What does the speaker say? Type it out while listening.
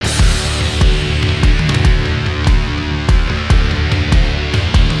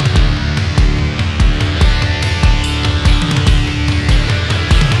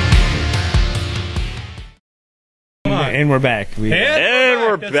And we're back.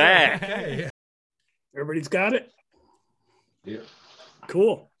 We're back. Okay. Everybody's got it? Yeah.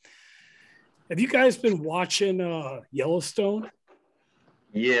 Cool. Have you guys been watching Yellowstone?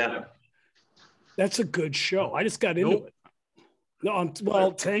 Yeah. That's a good show. I just got into it. No,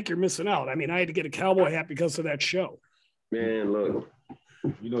 well, Tank, you're missing out. I mean, I had to get a cowboy hat because of that show. Man, look.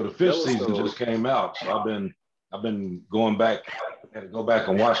 You know, the fifth season just came out, so I've been going back. I had to go back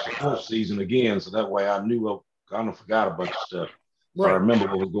and watch the fourth season again, so that way I kind of forgot a bunch of stuff. So I remember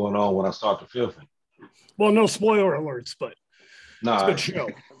what was going on when I started the fifth one. Well, no spoiler alerts, but No, it's a good show.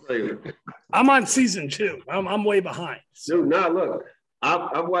 I'm on season 2. I'm way behind. Dude, look,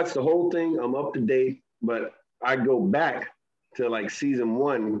 I've watched the whole thing. I'm up to date, but I go back to like season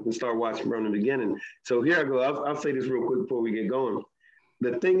 1 and start watching from the beginning. So here I go. I'll say this real quick before we get going.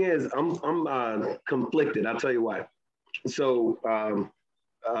 The thing is, I'm conflicted. I'll tell you why. So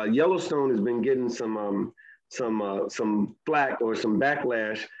Yellowstone has been getting some flack or some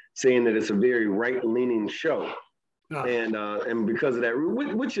backlash, saying that it's a very right-leaning show. Oh. And because of that,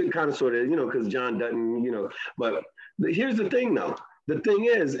 which it kind of sort of, because John Dutton, but here's the thing though. The thing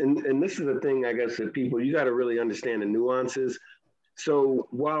is, and this is the thing, I guess, that people, you got to really understand the nuances. So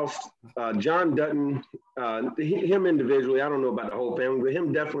whilst John Dutton, him individually, I don't know about the whole family, but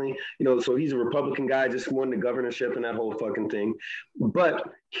him definitely, so he's a Republican guy, just won the governorship and that whole fucking thing. But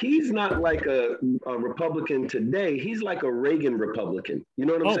he's not like a Republican today. He's like a Reagan Republican. You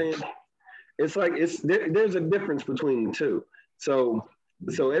know what I'm saying? It's like there's a difference between the two. So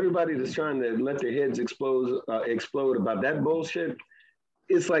everybody that's trying to let their heads explode about that bullshit,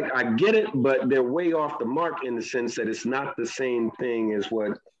 it's like, I get it, but they're way off the mark in the sense that it's not the same thing as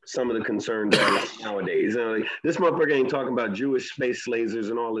what some of the concerns are nowadays. This motherfucker ain't talking about Jewish space lasers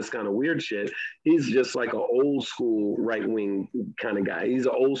and all this kind of weird shit. He's just like an old school right-wing kind of guy. He's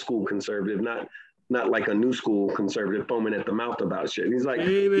an old school conservative, not like a new school conservative foaming at the mouth about shit. He's like,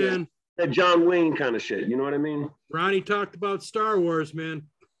 hey, man. That John Wayne kind of shit. You know what I mean? Ronnie talked about Star Wars, man.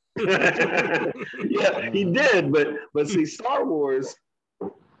 Yeah, he did. But see, Star Wars,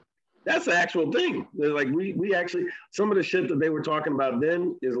 that's the actual thing. They're like, we actually, some of the shit that they were talking about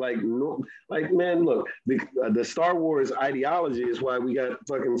then is like, no, like, man, look, the Star Wars ideology is why we got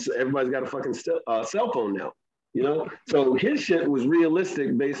everybody's got a fucking cell phone now, So his shit was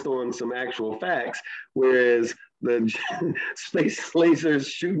realistic based on some actual facts, whereas the space lasers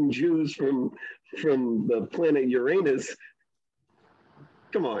shooting Jews from the planet Uranus.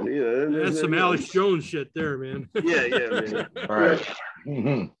 Come on, that's some Alex Jones shit there, man. Yeah, man. All right.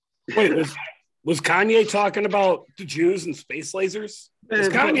 Mm-hmm. Wait, was Kanye talking about the Jews and space lasers? Because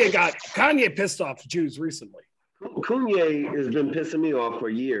Kanye pissed off the Jews recently. Kanye has been pissing me off for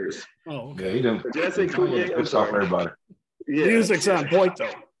years. Oh, okay. Yeah, he didn't. Did I say Kanye? Pissed off everybody. Yeah. Music's on point,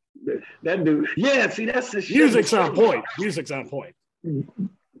 though. That dude. Yeah, see, that's the shit. Music's on point. Music's on point.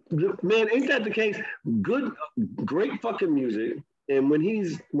 Man, ain't that the case? Great fucking music. And when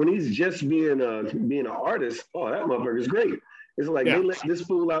he's just being an artist, oh, that motherfucker's great. It's like they let this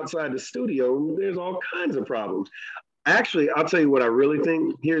fool outside the studio. There's all kinds of problems. Actually, I'll tell you what I really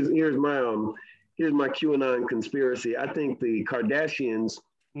think. Here's my QAnon conspiracy. I think the Kardashians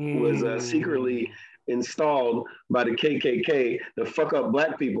was secretly installed by the KKK to fuck up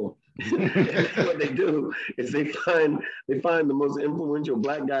black people. What they do is they find the most influential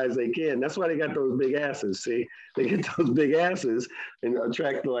black guys they can. That's why they got those big asses. See, they get those big asses and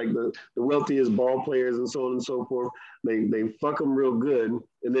attract like the wealthiest ball players and so on and so forth. They fuck them real good,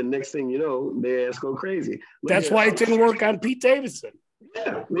 and then next thing you know, their ass go crazy. That's why it didn't work on Pete Davidson.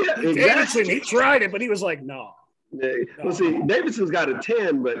 Yeah, exactly. Davidson, he tried it, but he was like, no. Well, see, Davidson's got a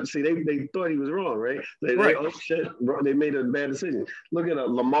 10, but see, they thought he was wrong, right? Oh shit, they made a bad decision. Look at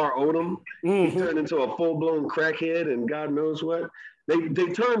Lamar Odom. He turned into a full-blown crackhead, and God knows what. They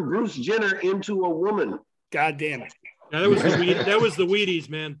turned Bruce Jenner into a woman. God damn it! Yeah, that was the Wheaties,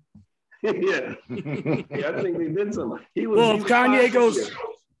 man. Yeah, I think they did something.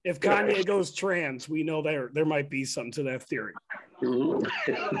 If Kanye goes trans, we know there might be something to that theory.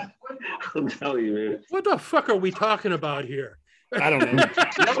 I'm telling you, man. What the fuck are we talking about here? I don't know.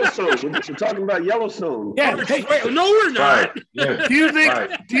 Yellowstone. We're talking about Yellowstone. Yeah. Hey, no, we're not. Right. Yeah. Do you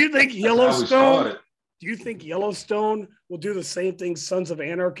think Yellowstone? Do you think Yellowstone will do the same thing Sons of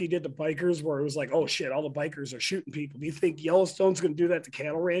Anarchy did to bikers, where it was like, oh shit, all the bikers are shooting people? Do you think Yellowstone's going to do that to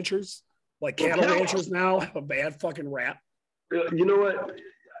cattle ranchers? Like cattle ranchers now have a bad fucking rap. You know what?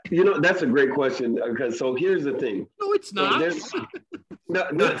 That's a great question, because so here's the thing. No, it's not.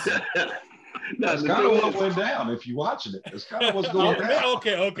 That's kind of what went down. If you're watching it, that's kind of what's going down.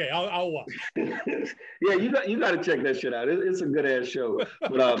 Okay, I'll watch. Yeah, you got to check that shit out. It's a good ass show.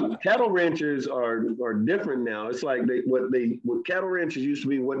 But cattle ranchers are different now. It's like what cattle ranchers used to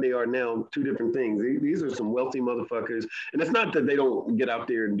be, what they are now, two different things. These are some wealthy motherfuckers, and it's not that they don't get out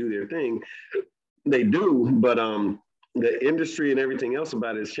there and do their thing. They do, but the industry and everything else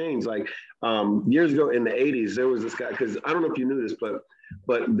about it has changed. Like years ago in the 80s, there was this guy, because I don't know if you knew this, but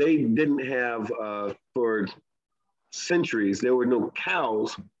they didn't have for centuries, there were no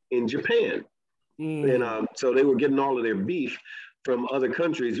cows in Japan. And so they were getting all of their beef from other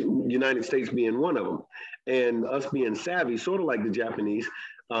countries, United States being one of them. And us being savvy, sort of like the Japanese,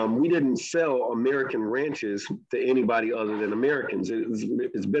 we didn't sell American ranches to anybody other than Americans.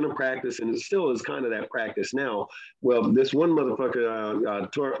 It's been a practice, and it still is kind of that practice now. Well, this one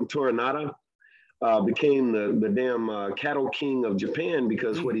motherfucker, Toranada, became the damn cattle king of Japan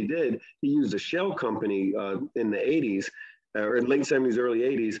because what he did, he used a shell company in the 80s, or in late 70s, early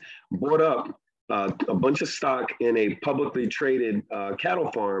 80s, bought up a bunch of stock in a publicly traded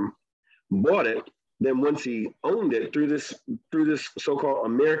cattle farm, bought it. Then once he owned it through this so-called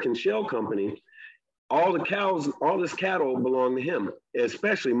American shell company, all this cattle belonged to him,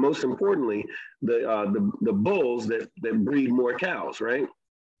 especially, most importantly, the bulls that breed more cows, right?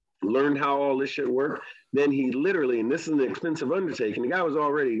 Learned how all this shit worked. Then he literally, and this is an expensive undertaking, the guy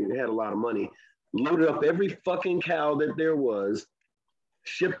had a lot of money, loaded up every fucking cow that there was,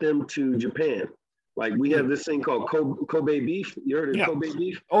 shipped them to Japan. Like we have this thing called Kobe beef. You heard of Kobe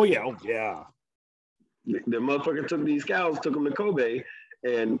beef? Oh yeah. The motherfucker took these cows, took them to Kobe,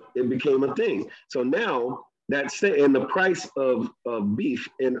 and it became a thing. So now and the price of beef,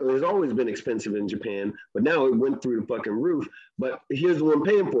 and it has always been expensive in Japan, but now it went through the fucking roof. But here's what I'm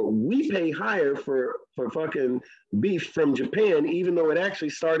paying for. We pay higher for fucking beef from Japan, even though it actually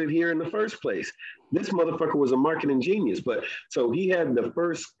started here in the first place. This motherfucker was a marketing genius. But so he had the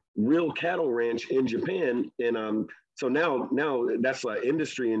first real cattle ranch in Japan, and so now that's an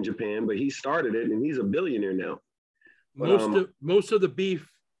industry in Japan, but he started it, and he's a billionaire now. But, most of the beef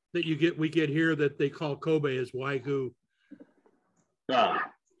that we get here that they call Kobe is Wagyu.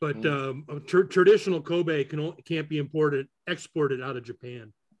 But traditional Kobe can't be exported out of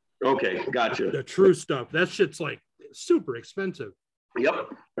Japan. Okay, gotcha. The true stuff. That shit's like super expensive.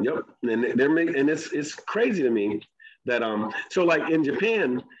 Yep. And it's crazy to me that so like in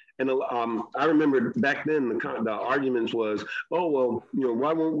Japan. And I remember back then the arguments was, oh, well,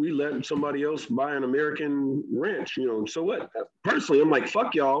 why won't we let somebody else buy an American ranch? So what? Personally, I'm like,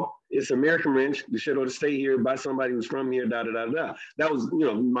 fuck y'all. It's American ranch. The shit ought to stay here by somebody who's from here, da, da, da, da. That was,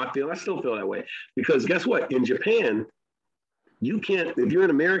 my feeling. I still feel that way. Because guess what? In Japan, you can't, if you're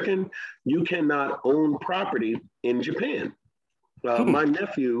an American, you cannot own property in Japan. My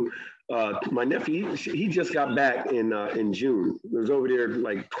nephew, he just got back in June. He was over there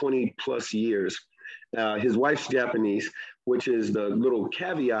like 20 plus years. His wife's Japanese, which is the little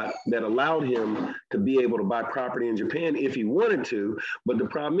caveat that allowed him to be able to buy property in Japan if he wanted to. But the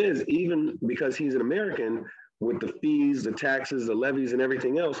problem is, even because he's an American, with the fees, the taxes, the levies, and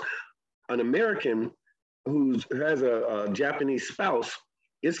everything else, an American who has a Japanese spouse,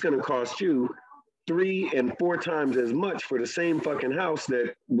 it's going to cost you 3 and 4 times as much for the same fucking house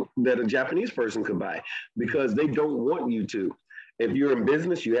that a Japanese person could buy, because they don't want you to. If you're in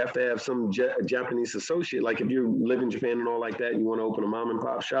business, you have to have some Japanese associate. Like if you live in Japan and all like that, and you want to open a mom and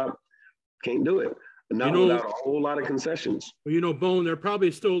pop shop, can't do it. Not without a whole lot of concessions. Well, Bone, they're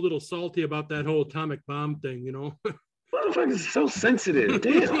probably still a little salty about that whole atomic bomb thing, Motherfuckers are so sensitive.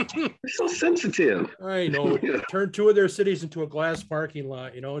 Damn, they're so sensitive. I know. Turn 2 of their cities into a glass parking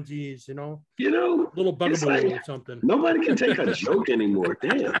lot. Geez, little bugaboo or something. Nobody can take a joke anymore.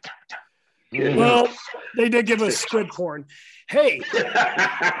 Damn. Well, they did give us squid porn. Hey,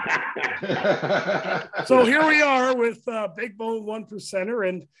 so here we are with Big Bone 1%er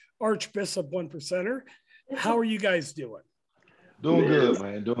and Archbishop 1%er. How are you guys doing? Doing good,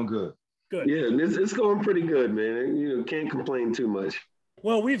 man. Doing good. Good. Yeah, it's going pretty good, man. Can't complain too much.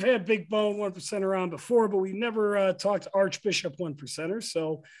 Well, we've had Big Bone 1% on before, but we never talked Archbishop 1%er.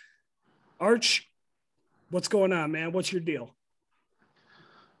 So, Arch, what's going on, man? What's your deal?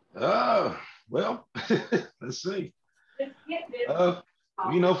 Well, let's see. For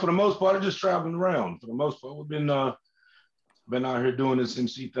the most part, I'm just traveling around. For the most part, we've been out here doing this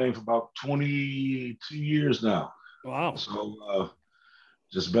MC thing for about 22 years now. Wow. So,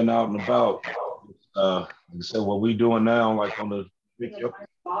 just been out and about. Like I said, what we doing now, like on the big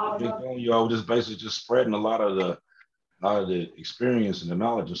Bone, just basically just spreading a lot of the experience and the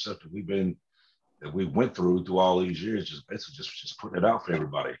knowledge and stuff that we went through all these years, just basically just putting it out for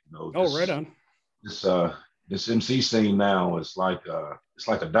everybody. Right on. this MC scene now is like it's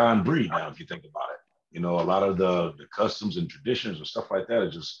like a dying breed now, if you think about it. You know, a lot of the customs and traditions and stuff like that are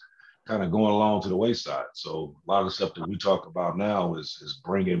just kind of going along to the wayside. So a lot of the stuff that we talk about now is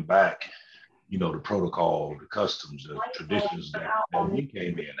bringing back, you know, the protocol, the customs, the traditions that we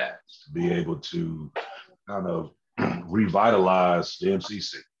came in at, to be able to kind of revitalize the MC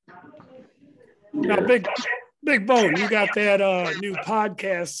scene. Now, Big Bone, you got that new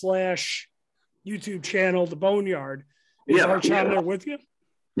podcast / YouTube channel, The Boneyard. Is Arch on there with you?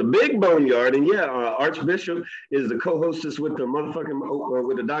 The Big Boneyard, and Archbishop is the co-hostess with the motherfucking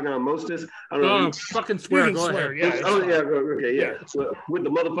with the doggone mostest. I don't know. Fucking swear. Go ahead. Yeah. Oh yeah. Okay. Yeah. With the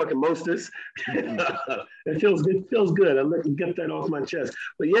motherfucking mostest. It feels good. I let me get that off my chest.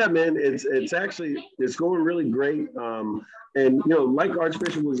 But yeah, man, it's actually going really great. And you know, like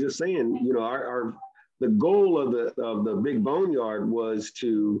Archbishop was just saying, you know, the goal of the Big Boneyard was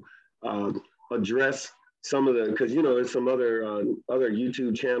to address some of because you know there's some other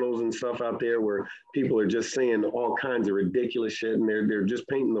YouTube channels and stuff out there where people are just saying all kinds of ridiculous shit, and they're just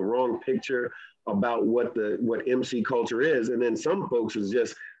painting the wrong picture about what MC culture is. And then some folks is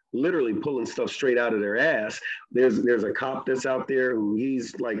just literally pulling stuff straight out of their ass. There's a cop that's out there who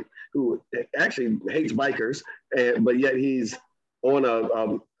actually hates bikers, but yet he's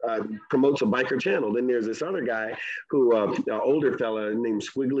on promotes a biker channel. Then there's this other guy who, an older fella named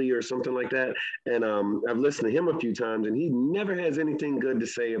Squiggly or something like that. And I've listened to him a few times, and he never has anything good to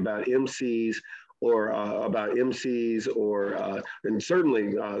say about MCs or and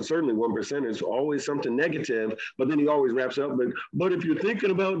certainly 1% is always something negative, but then he always wraps up with, but if you're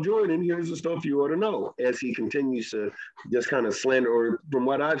thinking about joining, here's the stuff you ought to know, as he continues to just kind of slander, or from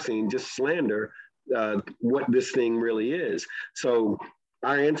what I've seen, just slander what this thing really is. So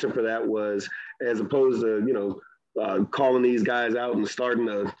our answer for that was, as opposed to, you know, calling these guys out and starting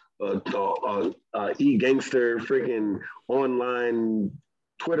a e-gangster freaking online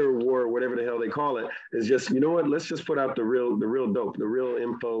Twitter war, whatever the hell they call it, is just, you know what, let's just put out the real dope, the real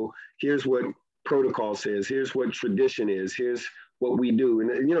info. Here's what protocol says. Here's what tradition is. Here's what we do.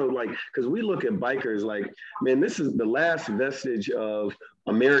 And, you know, like, because we look at bikers like, man, this is the last vestige of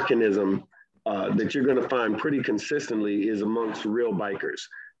Americanism that you're going to find pretty consistently is amongst real bikers,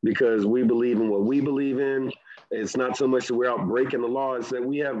 because we believe in what we believe in. It's not so much that we're out breaking the law, it's that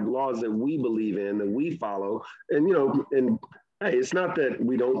we have laws that we believe in, that we follow. And, you know, and hey, it's not that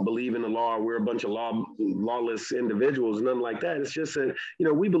we don't believe in the law, we're a bunch of lawless individuals, nothing like that. It's just that, you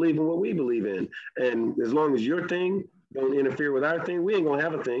know, we believe in what we believe in. And as long as your thing don't interfere with our thing, we ain't gonna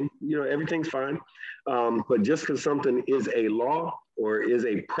have a thing. You know, everything's fine. But just because something is a law or is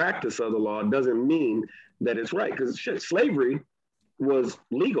a practice of the law doesn't mean that it's right. Because shit, slavery was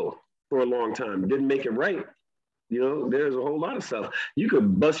legal for a long time. Didn't make it right. You know, there's a whole lot of stuff. You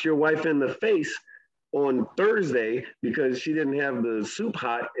could bust your wife in the face on Thursday because she didn't have the soup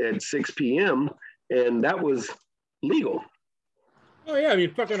hot at 6 p.m. and that was legal. Oh yeah, I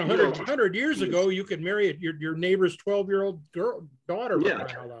mean, fucking 100 years ago, you could marry your neighbor's 12-year-old daughter. Yeah,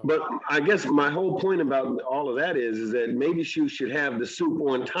 but I guess my whole point about all of that is that maybe she should have the soup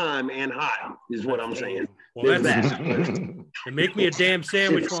on time and hot, is what I'm saying. Well, that's and make me a damn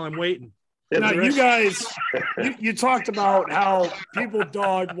sandwich while I'm waiting. Now, you guys, you talked about how people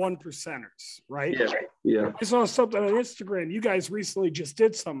dog 1%ers, right? Yeah. I saw something on Instagram. You guys recently just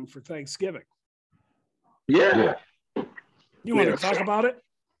did something for Thanksgiving. Yeah. You want to talk about it?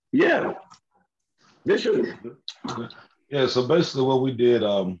 Yeah. Yeah, so basically what we did,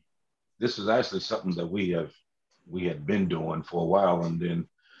 this is actually something that we had been doing for a while, and then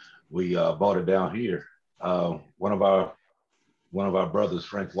we bought it down here. One of our brothers,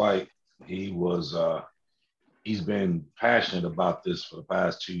 Frank White, he's been passionate about this for the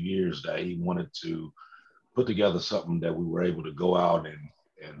past 2 years, that he wanted to put together something that we were able to go out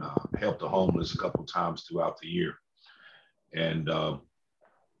and help the homeless a couple of times throughout the year. And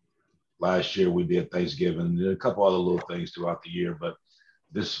last year we did Thanksgiving, did a couple other little things throughout the year, but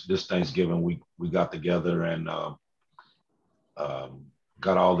this Thanksgiving we got together and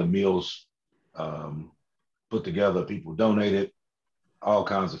got all the meals put together. People donated all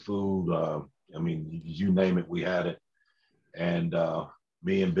kinds of food. I mean, you name it, we had it. And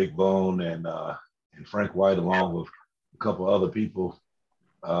me and Big Bone and Frank White, along with a couple other people,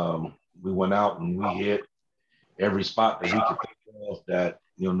 we went out and we hit every spot that we could think of, that,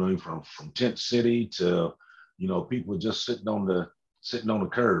 you know, from Tent City to, you know, people just sitting on the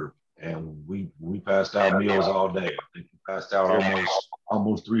curb, and we passed out meals all day. I think we passed out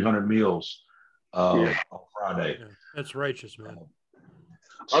almost 300 meals on Friday. Yeah, that's righteous, man.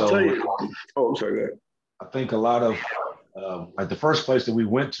 I'll tell you. Oh, I'm sorry. Go ahead. I think a lot of like the first place that we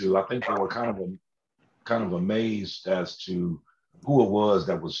went to, I think they were kind of kind of amazed as to who it was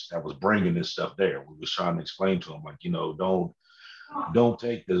that was bringing this stuff there. We was trying to explain to them, like, you know, don't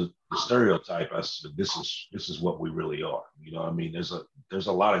take the stereotype as this is what we really are. You know what I mean? There's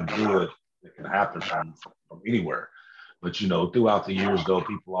a lot of good that can happen from anywhere. But, you know, throughout the years, though,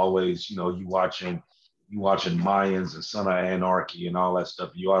 people always, you know, you watching Mayans and Son of Anarchy and all that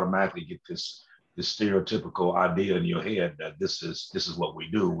stuff, you automatically get this stereotypical idea in your head that this is what we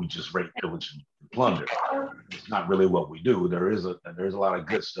do. We just rape, pillage, and plunder. It's not really what we do. There's a lot of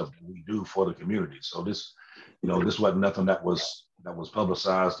good stuff that we do for the community. So this, you know, this wasn't nothing that was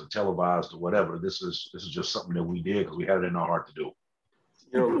publicized or televised or whatever. This is just something that we did because we had it in our heart to do.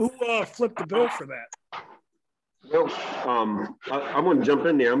 You know, who flipped the bill for that? Well, I'm going to jump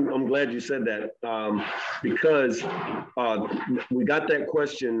in there. I'm glad you said that because we got that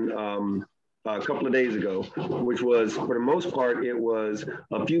question a couple of days ago, which was, for the most part, it was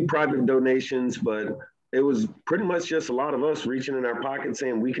a few private donations, but it was pretty much just a lot of us reaching in our pockets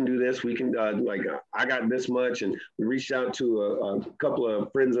saying, we can do this, we can, like, I got this much. And we reached out to a couple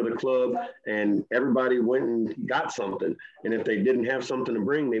of friends of the club, and everybody went and got something. And if they didn't have something to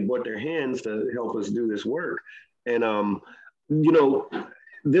bring, they brought their hands to help us do this work. And, you know,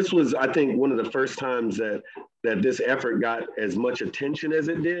 this was, I think, one of the first times that this effort got as much attention as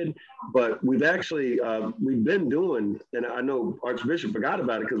it did. But we've actually, we've been doing, and I know Archbishop forgot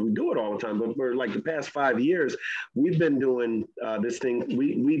about it because we do it all the time, but for like the past 5 years, we've been doing this thing.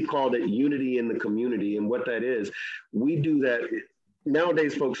 We've called it Unity in the Community. And what that is, we do that.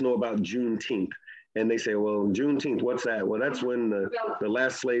 Nowadays, folks know about Juneteenth. And they say, well, Juneteenth, what's that? Well, that's when the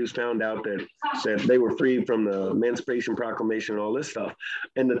last slaves found out that they were free from the Emancipation Proclamation and all this stuff.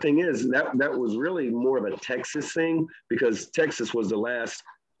 And the thing is, that was really more of a Texas thing, because Texas was the last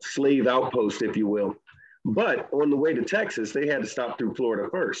slave outpost, if you will. But on the way to Texas, they had to stop through Florida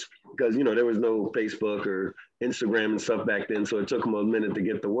first, because, you know, there was no Facebook or Instagram and stuff back then. So it took them a minute to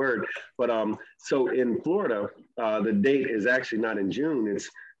get the word. But so in Florida, the date is actually not in June.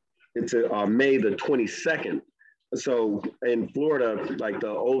 It's May the 22nd. So in Florida, like the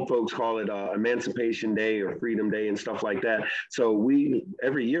old folks call it Emancipation Day or Freedom Day and stuff like that. So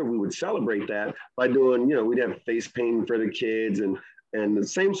every year we would celebrate that by doing, you know, we'd have face painting for the kids and the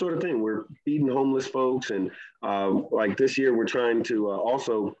same sort of thing. We're feeding homeless folks. And like this year, we're trying to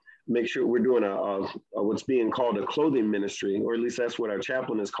also make sure we're doing a what's being called a clothing ministry, or at least that's what our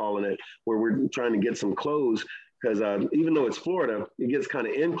chaplain is calling it, where we're trying to get some clothes. Because even though it's Florida, it gets kind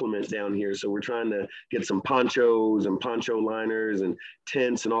of inclement down here. So we're trying to get some ponchos and poncho liners and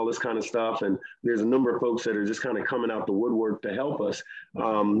tents and all this kind of stuff. And there's a number of folks that are just kind of coming out the woodwork to help us.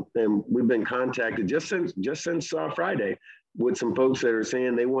 And we've been contacted just since Friday with some folks that are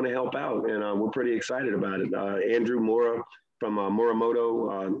saying they want to help out. And we're pretty excited about it. Andrew Mora from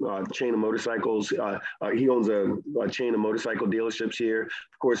Morimoto chain of motorcycles. He owns a chain of motorcycle dealerships here.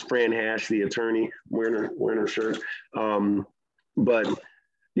 Of course, Fran Hash, the attorney, wearing her shirt. But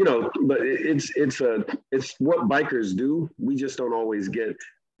you know, but it's what bikers do. We just don't always get.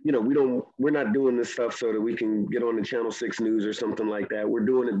 You know, we're not doing this stuff so that we can get on the Channel 6 News or something like that. We're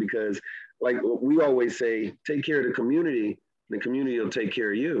doing it because, like we always say, take care of the community will take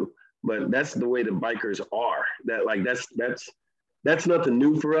care of you. But that's the way the bikers are. That's nothing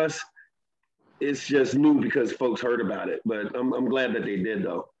new for us. It's just new because folks heard about it. But I'm glad that they did,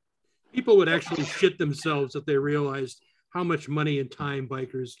 though. People would actually shit themselves if they realized how much money and time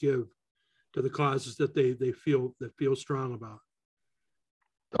bikers give to the causes that they feel strong about.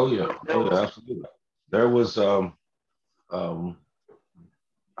 Oh yeah, absolutely. There was I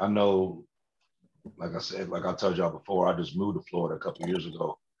know, like I said, like I told y'all before, I just moved to Florida a couple of years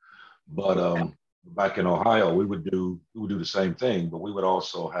ago. But back in Ohio, we would do the same thing, but we would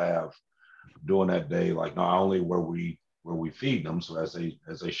also have during that day, like not only were we feeding them, so as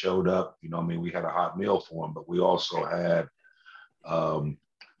they showed up, you know, I mean, we had a hot meal for them, but we also had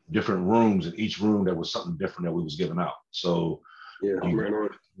different rooms. In each room, there was something different that we was giving out. So yeah,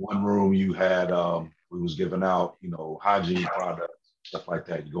 one room you had we was giving out, you know, hygiene products, stuff like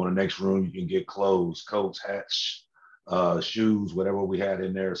that. You go in the next room, you can get clothes, coats, hats, shoes, whatever we had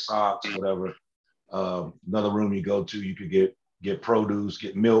in there, socks, whatever. Another room you go to, you could get produce,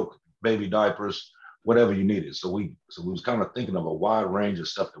 get milk, baby diapers, whatever you needed. So we was kind of thinking of a wide range of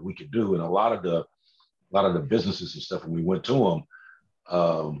stuff that we could do, and a lot of the businesses and stuff when we went to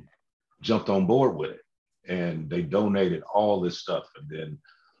them jumped on board with it, and they donated all this stuff, and then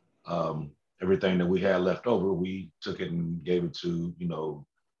everything that we had left over, we took it and gave it to, you know,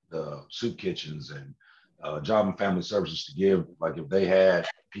 the soup kitchens and Job and Family Services to give, like if they had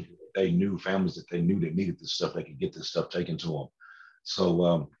people that they knew, families that they knew that needed this stuff, they could get this stuff taken to them.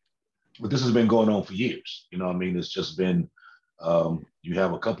 So but this has been going on for years. You know what I mean? It's just been, you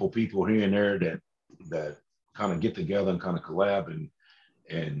have a couple people here and there that kind of get together and kind of collab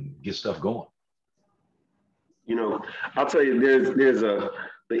and get stuff going. You know, I'll tell you, there's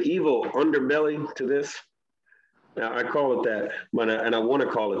the evil underbelly to this. Now, I call it that, and I want to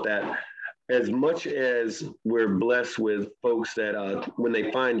call it that. As much as we're blessed with folks that when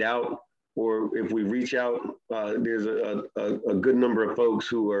they find out, or if we reach out, there's a good number of folks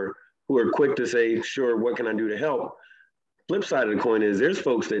who are quick to say, sure, what can I do to help? Flip side of the coin is there's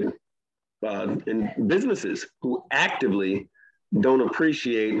folks that in businesses who actively don't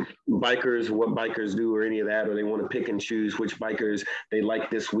appreciate bikers, what bikers do or any of that, or they want to pick and choose which bikers they like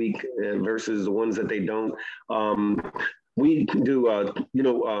this week versus the ones that they don't. We do,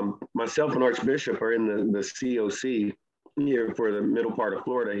 myself and Archbishop are in the COC here for the middle part of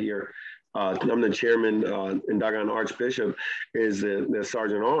Florida here. I'm the chairman, and Doggone Archbishop is the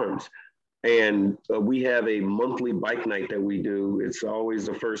Sergeant Arms. And we have a monthly bike night that we do. It's always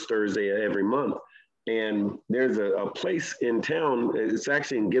the first Thursday of every month. And there's a place in town, it's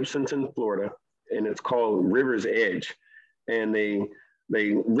actually in Gibsonton, Florida, and it's called River's Edge. And they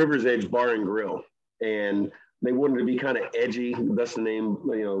River's Edge Bar and Grill. And they wanted to be kind of edgy. That's the name,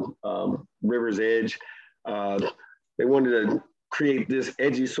 River's Edge. They wanted to create this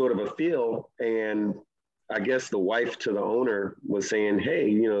edgy sort of a feel. And I guess the wife to the owner was saying,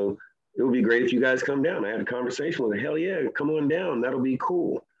 hey, it would be great if you guys come down. I had a conversation with her. Hell yeah, come on down. That'll be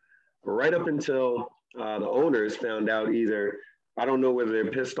cool. Right up until the owners found out either, I don't know whether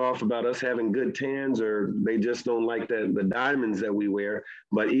they're pissed off about us having good tans or they just don't like the diamonds that we wear,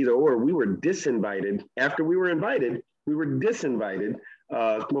 but either or, we were disinvited. After we were invited, we were disinvited.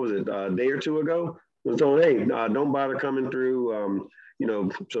 What was it, a day or two ago? So, hey, don't bother coming through,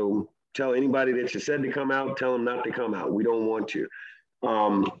 so tell anybody that you said to come out, tell them not to come out. We don't want you.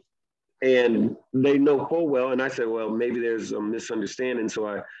 And they know full well. And I said, well, maybe there's a misunderstanding. So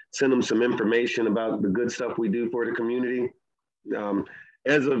I sent them some information about the good stuff we do for the community.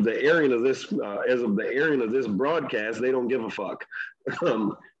 As of the airing of this broadcast, they don't give a fuck.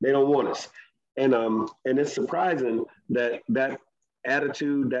 They don't want us. And it's surprising that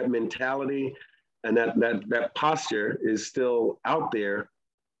attitude, that mentality, and that posture is still out there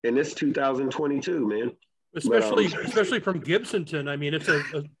in this 2022, man. Especially from Gibsonton. I mean, it's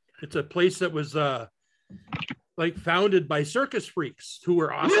a place that was founded by circus freaks who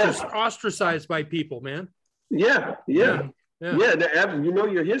were ostracized by people, man. Yeah. You know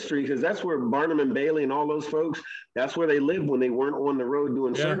your history, because that's where Barnum and Bailey and all those folks, that's where they lived when they weren't on the road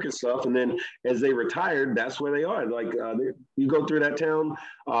doing circus stuff. And then as they retired, that's where they are. Like you go through that town,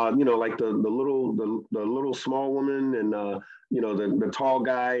 like the little small woman and the tall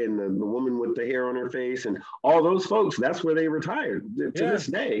guy and the woman with the hair on her face and all those folks, that's where they retired to this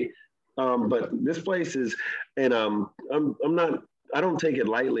day. But this place is, and I don't take it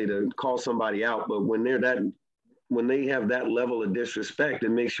lightly to call somebody out, but when they have that level of disrespect, it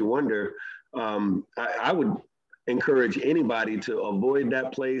makes you wonder. I would encourage anybody to avoid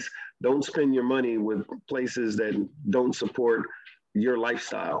that place. Don't spend your money with places that don't support your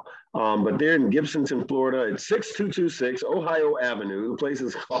lifestyle. But they're in Gibsonton, Florida. It's 6226 Ohio Avenue. The place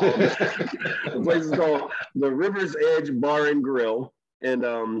is called the River's Edge Bar and Grill. And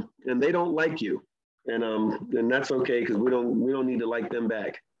they don't like you. And that's okay, because we don't need to like them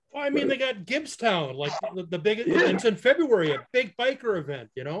back. Well, I mean, they got Gibbstown, like the big events in February, a big biker event,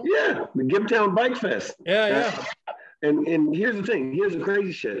 Yeah, the Gibtown Bike Fest. Yeah. And here's the thing. Here's the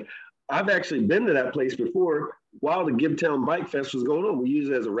crazy shit. I've actually been to that place before while the Gibtown Bike Fest was going on. We use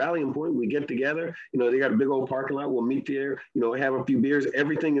it as a rallying point. We get together. They got a big old parking lot. We'll meet there, have a few beers.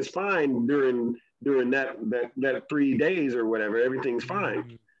 Everything is fine during that 3 days or whatever. Everything's fine.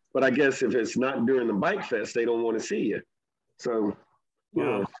 Mm-hmm. But I guess if it's not during the Bike Fest, they don't want to see you. So,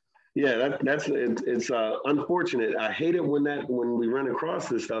 it's unfortunate. I hate it when we run across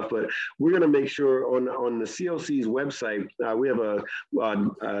this stuff, but we're going to make sure on the COC's website, we have a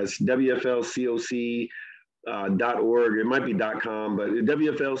WFLCOC.org. It might be .com, but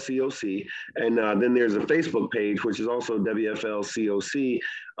WFLCOC. And then there's a Facebook page, which is also WFLCOC.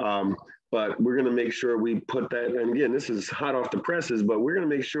 But we're going to make sure we put that, and again, this is hot off the presses, but we're going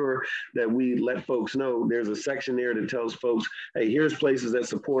to make sure that we let folks know there's a section there that tells folks, hey, here's places that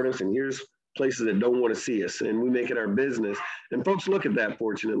support us and here's places that don't want to see us, and we make it our business. And folks look at that,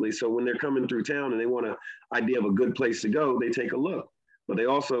 fortunately. So when they're coming through town and they want an idea of a good place to go, they take a look, but they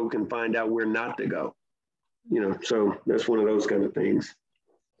also can find out where not to go. So that's one of those kind of things.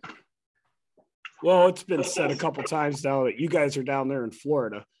 Well, it's been said a couple times now that you guys are down there in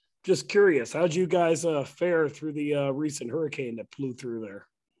Florida. Just curious, how'd you guys fare through the recent hurricane that blew through there?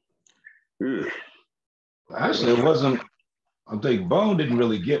 Actually, it wasn't. I think Bone didn't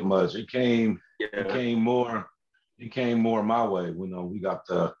really get much. It came more my way. You know, we got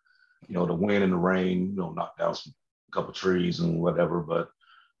the wind and the rain, knocked down a couple trees and whatever, but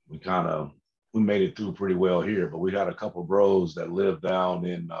we made it through pretty well here. But we got a couple bros that live down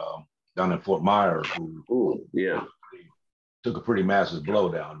in Fort Myers who took a pretty massive blow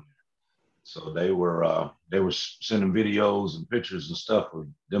down there. So they were sending videos and pictures and stuff of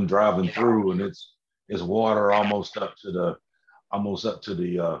them driving through, and it's water almost up to the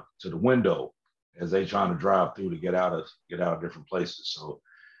window as they trying to drive through to get out of different places. So,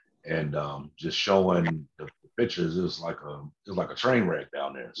 and just showing the pictures, it was like a train wreck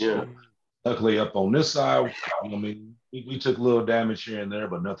down there. So luckily up on this side, we took a little damage here and there,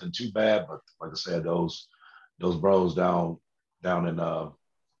 but nothing too bad. But like I said, those bros down in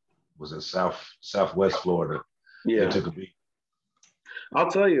was it Southwest Florida? Yeah, they took a beat.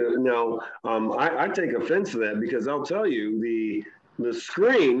 I'll tell you now. I take offense to that because I'll tell you the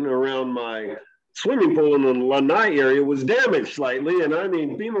screen around my swimming pool in the Lanai area was damaged slightly, and I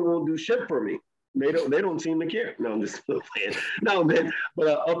mean FEMA won't do shit for me. They don't seem to care. No, I'm just playing. No, man. But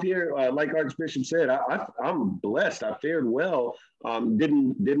up here, like Archbishop said, I'm blessed. I fared well.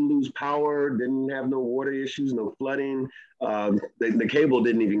 Didn't lose power. Didn't have no water issues. No flooding. The cable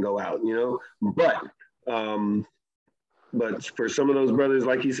didn't even go out. But for some of those brothers,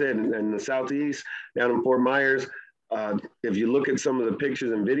 like you said, in the Southeast, down in Fort Myers, if you look at some of the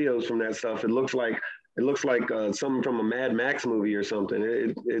pictures and videos from that stuff, it looks like something from a Mad Max movie or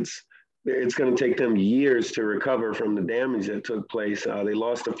something. It's going to take them years to recover from the damage that took place. They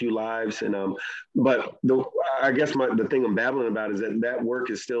lost a few lives, but I guess the thing I'm babbling about is that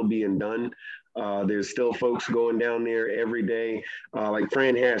work is still being done. There's still folks going down there every day. Like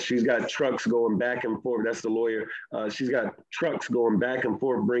Fran Hash, she's got trucks going back and forth. That's the lawyer. She's got trucks going back and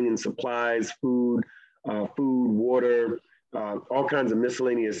forth, bringing supplies, food, water, all kinds of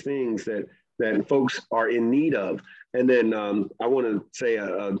miscellaneous things that folks are in need of. And then I want to say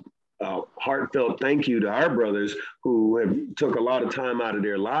a heartfelt thank you to our brothers who have took a lot of time out of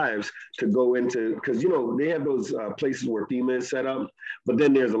their lives to go into, because they have those places where FEMA is set up, but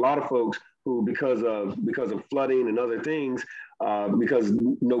then there's a lot of folks who, because of flooding and other things, because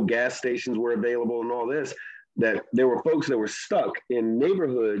no gas stations were available and all this, that there were folks that were stuck in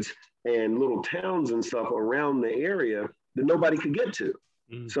neighborhoods and little towns and stuff around the area that nobody could get to.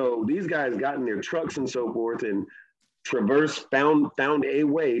 So these guys got in their trucks and so forth and found a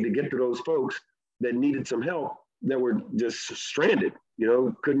way to get to those folks that needed some help, that were just stranded,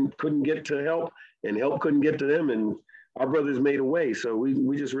 couldn't get to help, and help couldn't get to them, and our brothers made a way. So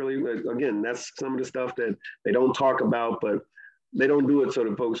we just really, again, that's some of the stuff that they don't talk about, but they don't do it so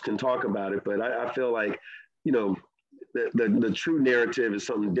that folks can talk about it. But I feel like, the true narrative is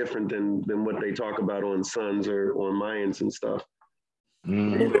something different than what they talk about on Sons or on Mayans and stuff.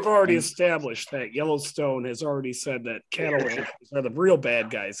 We've already established that Yellowstone has already said that cattle ranchers are the real bad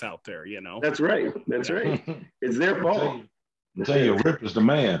guys out there, That's right. It's their fault. I tell you, Rip is the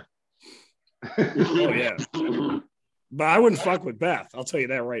man. Oh, yeah. But I wouldn't fuck with Beth. I'll tell you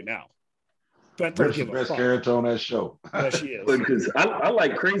that right now. Beth don't give a fuck. Best character on that show. Yeah, she is. Because I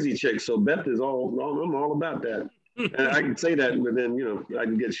like crazy chicks, so Beth is I'm all about that. And I can say that, but then, I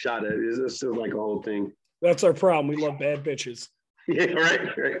can get shot at. It's still like a whole thing. That's our problem. We love bad bitches. Yeah,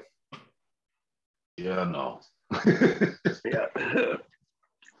 right. Yeah, no. Yeah.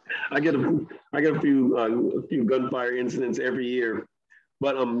 I get a few gunfire incidents every year,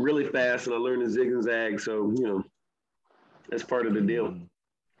 but I'm really fast and I learn to zig and zag, so that's part of the deal.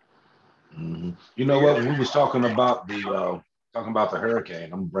 Mm-hmm. You know what? When we was talking about the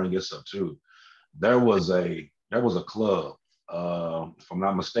hurricane, I'm gonna bring this up too. There was a club, if I'm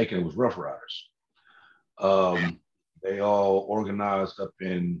not mistaken, it was Rough Riders. They all organized up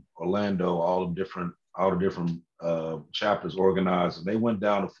in Orlando, all the different chapters organized, and they went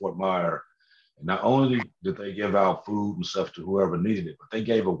down to Fort Myers. And not only did they give out food and stuff to whoever needed it, but they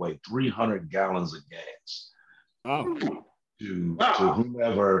gave away 300 gallons of gas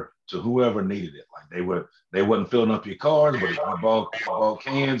to whoever needed it. Like they wasn't filling up your cars, but if you bought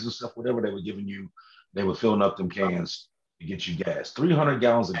cans and stuff, whatever they were giving you, they were filling up them cans to get you gas. 300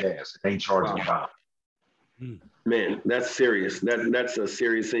 gallons of gas. They ain't charging a dime. Man, that's serious. That's a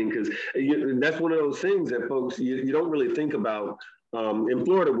serious thing, because that's one of those things that folks you don't really think about. In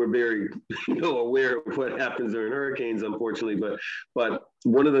Florida, we're very aware of what happens during hurricanes, unfortunately. But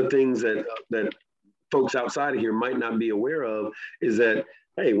one of the things that folks outside of here might not be aware of is that,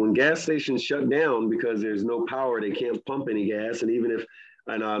 hey, when gas stations shut down because there's no power, they can't pump any gas, and even if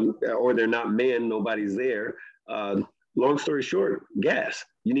or they're not manned, nobody's there. long story short, gas.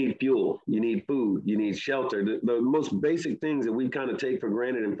 You need fuel, you need food, you need shelter. The most basic things that we kind of take for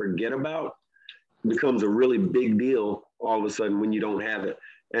granted and forget about becomes a really big deal all of a sudden when you don't have it.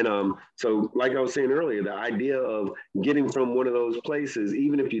 And so like I was saying earlier, the idea of getting from one of those places,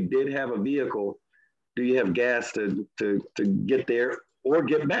 even if you did have a vehicle, do you have gas to get there or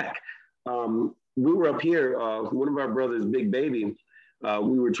get back? We were up here, one of our brothers, Big Baby,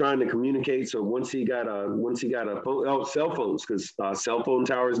 we were trying to communicate. So once he got a phone, cell phones, because cell phone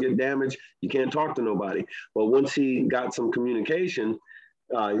towers get damaged, you can't talk to nobody. But once he got some communication,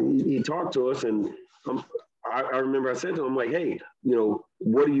 he talked to us, and I remember I said to him, like, hey,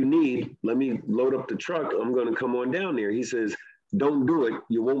 what do you need? Let me load up the truck. I'm going to come on down there. He says, don't do it.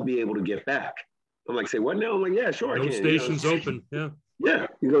 You won't be able to get back. I'm like, say what now? I'm like, yeah, sure. No I can. stations open. Yeah. Yeah.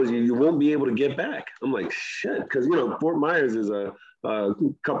 He goes, you won't be able to get back. I'm like, shit. Because, Fort Myers is a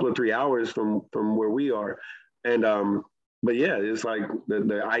couple of 3 hours from where we are. And, but yeah, it's like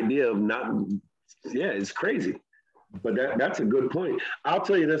the idea of it's crazy. But that's a good point. I'll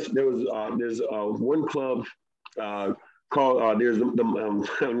tell you this: there's one club called there's the I'm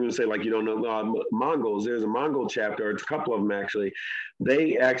going to say, like, you don't know, Mongols. There's a Mongol chapter. It's a couple of them actually.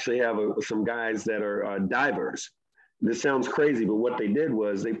 They actually have some guys that are divers. This sounds crazy, but what they did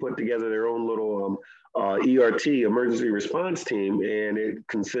was they put together their own little ERT, emergency response team, and it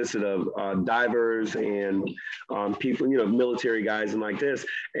consisted of divers and people, military guys and like this.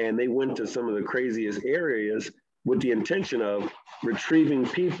 And they went to some of the craziest areas with the intention of retrieving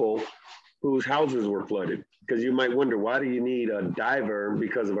people whose houses were flooded. Because you might wonder, why do you need a diver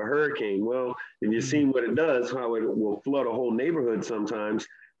because of a hurricane? Well, if you've seen what it does, how it will flood a whole neighborhood sometimes,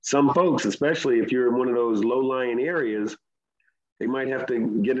 some folks, especially if you're in one of those low-lying areas, they might have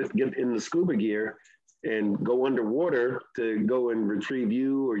to get in the scuba gear and go underwater to go and retrieve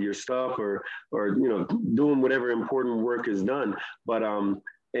you or your stuff or doing whatever important work is done. But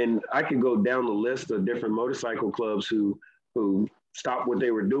and I could go down the list of different motorcycle clubs who stopped what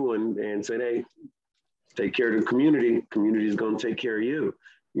they were doing and said, hey, take care of the community. Community is going to take care of you.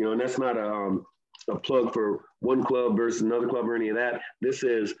 And that's not a plug for one club versus another club or any of that. This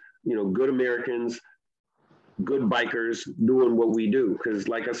is, good Americans, good bikers doing what we do. Because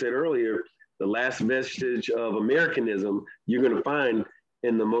like I said earlier, the last vestige of Americanism you're going to find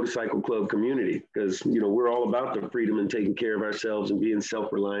in the motorcycle club community, because we're all about the freedom and taking care of ourselves and being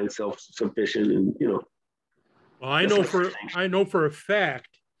self-reliant, self-sufficient, and Well, I know for a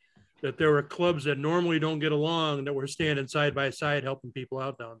fact that there were clubs that normally don't get along that were standing side by side helping people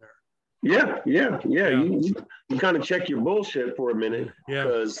out down there. Yeah. You kind of check your bullshit for a minute,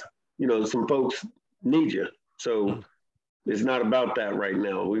 because some folks need you. So it's not about that right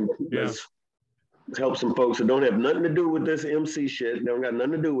now. Let's help some folks that don't have nothing to do with this MC shit. They don't got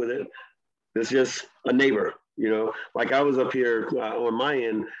nothing to do with it. It's just a neighbor, Like I was up here on my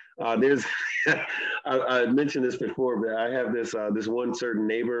end. There's, I mentioned this before, but I have this one certain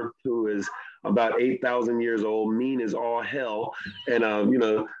neighbor who is about 8,000 years old, mean as all hell, and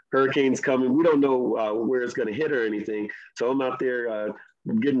hurricanes coming. We don't know where it's going to hit or anything. So I'm out there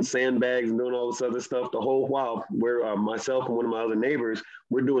getting sandbags and doing all this other stuff the whole while. Where myself and one of my other neighbors,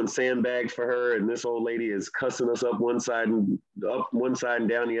 we're doing sandbags for her, and this old lady is cussing us up one side and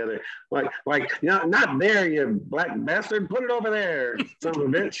down the other. Like, not there, you black bastard. Put it over there, son of a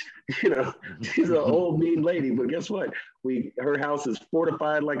bitch. She's an old mean lady, but guess what? Her house is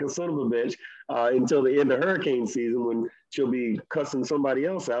fortified like a son of a bitch until the end of hurricane season, when she'll be cussing somebody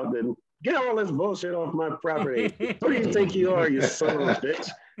else out. Then get all this bullshit off my property. Who do you think you are, you son of a bitch?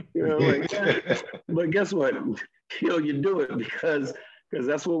 But guess what? You do it because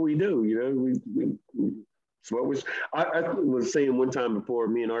that's what we do. It's what I was saying one time before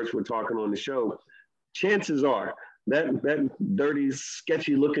me and Arch were talking on the show. Chances are that dirty,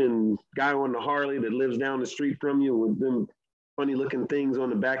 sketchy looking guy on the Harley that lives down the street from you with them funny looking things on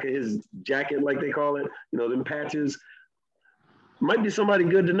the back of his jacket, like they call it, them patches, might be somebody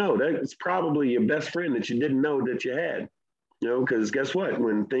good to know. That's probably your best friend that you didn't know that you had, because guess what?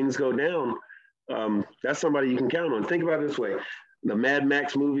 When things go down, that's somebody you can count on. Think about it this way. The Mad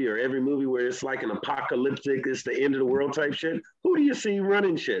Max movie, or every movie where it's like an apocalyptic, it's the end of the world type shit. Who do you see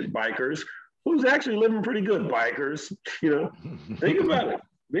running shit? Bikers. Who's actually living pretty good? Bikers. Think about it.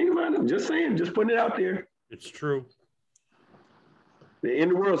 I'm just saying, just putting it out there. It's true. The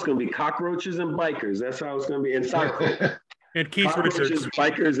end of the world is going to be cockroaches and bikers. That's how it's going to be. And styrofoam. And Keith Richards.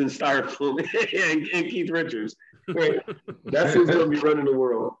 Bikers and styrofoam. and Keith Richards. Right. That's who's going to be running the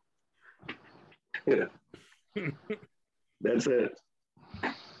world. Yeah. That's it.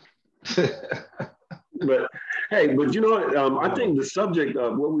 But hey, but you know what? I think the subject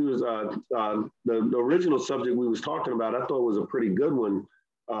of what we was the original subject we was talking about, I thought was a pretty good one.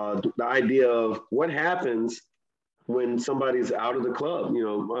 The idea of what happens when somebody's out of the club. You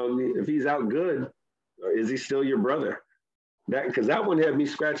know, if he's out good, is he still your brother? That because that one had me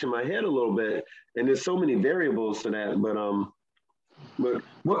scratching my head a little bit, and there's so many variables to that. But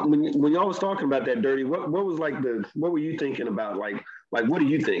what when y'all was talking about that, Dirty, what was like what were you thinking about? Like what do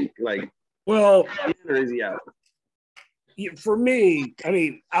you think? Like, well, or is he out? For me, I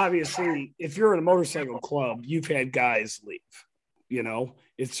mean, obviously, if you're in a motorcycle club, you've had guys leave. You know,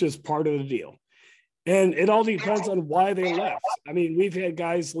 it's just part of the deal. And it all depends on why they left. I mean, we've had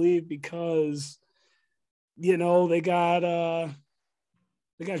guys leave because, you know, they got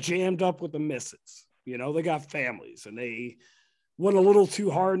jammed up with the missus. You know, they got families and they went a little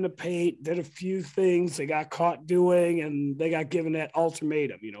too hard in the paint, did a few things they got caught doing, and they got given that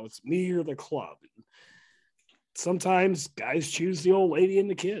ultimatum. You know, it's me or the club. And sometimes guys choose the old lady and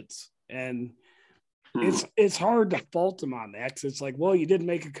the kids. And it's hard to fault them on that because it's like, well, you didn't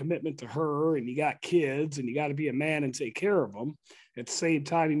make a commitment to her and you got kids and you got to be a man and take care of them. At the same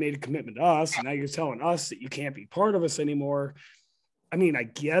time, you made a commitment to us and now you're telling us that you can't be part of us anymore. I mean, I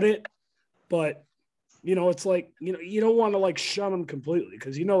get it, but you know, it's like, you know, you don't want to like shun him completely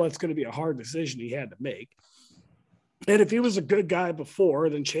because you know that's going to be a hard decision he had to make. And if he was a good guy before,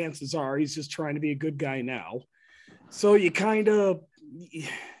 then chances are he's just trying to be a good guy now. So you kind of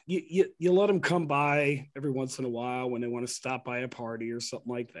you let them come by every once in a while when they want to stop by a party or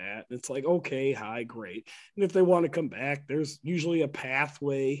something like that. And it's like, okay, hi, great. And if they want to come back, there's usually a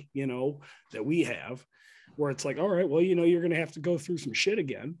pathway, you know, that we have where it's like, all right, well, you know, you're going to have to go through some shit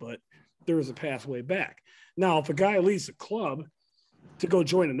again, but there is a pathway back. Now, if a guy leaves a club to go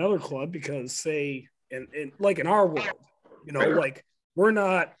join another club because say, and like in our world, you know, like we're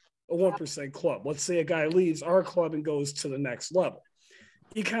not a 1% club. Let's say a guy leaves our club and goes to the next level.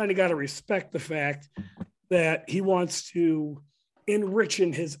 You kind of got to respect the fact that he wants to enrich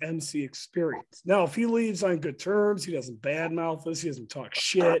in his MC experience. Now, if he leaves on good terms, he doesn't badmouth us, he doesn't talk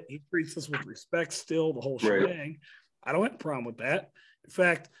shit, he treats us with respect still, the whole shebang. I don't have a problem with that. In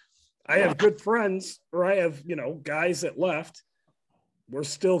fact, I have good friends, or I have, you know, guys that left. We're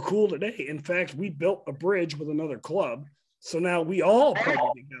still cool today. In fact, we built a bridge with another club. So now we all party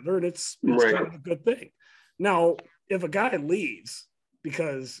together, and it's kind of a good thing. Now, if a guy leaves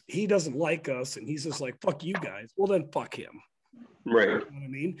because he doesn't like us and he's just like, fuck you guys, well, then fuck him. Right. You know what I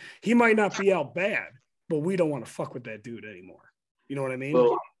mean? He might not be out bad, but we don't want to fuck with that dude anymore. You know what I mean?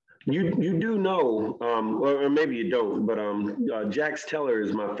 Well, you do know, or maybe you don't, but Jax Teller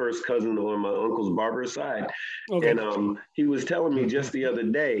is my first cousin on my uncle's barber side. Okay. And he was telling me just the other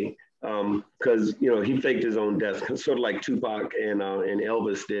day, because you know he faked his own death, sort of like Tupac and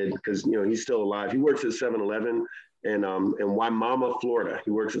Elvis did, because you know he's still alive. He works at 7-Eleven in Wimauma, Florida.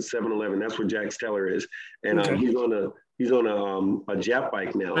 He works at 7-Eleven. That's where Jax Teller is, and okay. He's on a Jap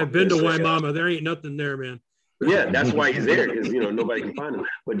bike now. I've been to Wimauma. There ain't nothing there, man. Yeah, that's why he's there, because you know nobody can find him.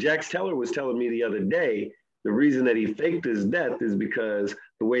 But Jax Teller was telling me the other day the reason that he faked his death is because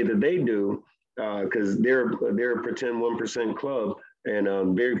the way that they do, because they're a pretend 1% club. And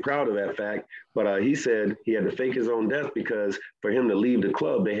I'm very proud of that fact. But he said he had to fake his own death because for him to leave the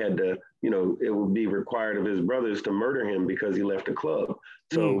club, they had to, you know, it would be required of his brothers to murder him because he left the club.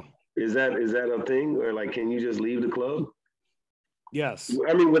 So is that a thing? Or like, can you just leave the club? Yes.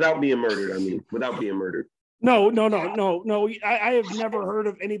 I mean, without being murdered. Without being murdered. No. I have never heard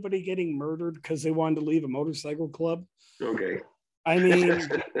of anybody getting murdered because they wanted to leave a motorcycle club. Okay. I mean,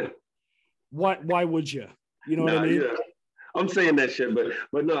 why would you? You know what I mean? Yeah. I'm saying that shit,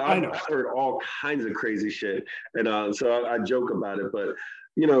 but no, I've heard all kinds of crazy shit, and so I joke about it. But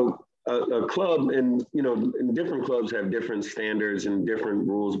you know, a club and you know, and different clubs have different standards and different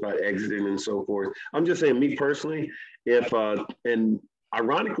rules about exiting and so forth. I'm just saying, me personally, if and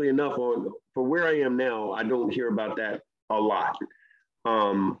ironically enough, for where I am now, I don't hear about that a lot.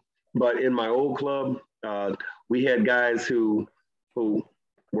 But in my old club, we had guys who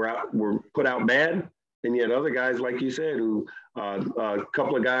were put out bad. And yet other guys, like you said, who a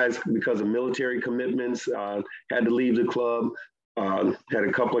couple of guys, because of military commitments, had to leave the club. Had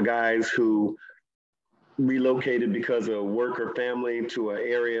a couple of guys who relocated because of work or family to an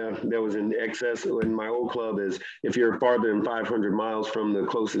area that was in excess. In my old club is if you're farther than 500 miles from the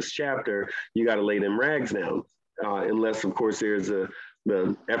closest chapter, you got to lay them rags down. Unless, of course, there's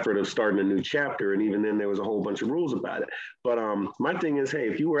the effort of starting a new chapter. And even then there was a whole bunch of rules about it. But my thing is, hey,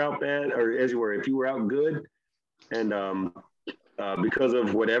 if you were out bad, or as you were, if you were out good and because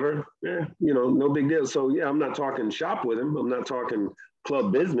of whatever, no big deal. So yeah, I'm not talking shop with him. I'm not talking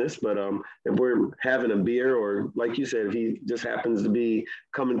club business, but if we're having a beer, or like you said, if he just happens to be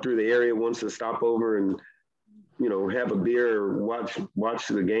coming through the area, wants to stop over and have a beer or watch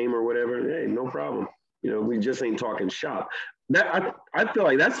the game or whatever, hey, no problem. We just ain't talking shop. That I feel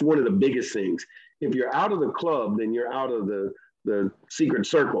like that's one of the biggest things. If you're out of the club, then you're out of the secret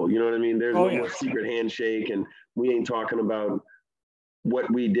circle. You know what I mean? There's no more secret handshake, and we ain't talking about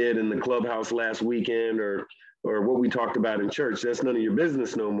what we did in the clubhouse last weekend or what we talked about in church. That's none of your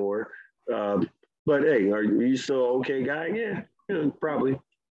business no more. But hey, are you still okay guy? Yeah, probably.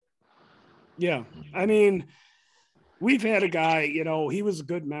 Yeah. I mean, we've had a guy, he was a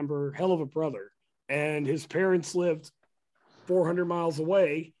good member, hell of a brother, and his parents lived 400 miles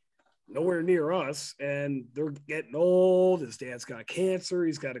away, nowhere near us, and they're getting old. His dad's got cancer.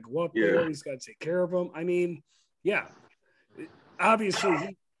 He's got to go up there. He's got to take care of him. I mean, yeah,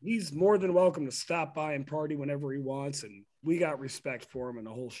 obviously he's more than welcome to stop by and party whenever he wants, and we got respect for him and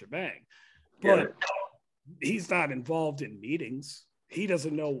the whole shebang. But he's not involved in meetings. He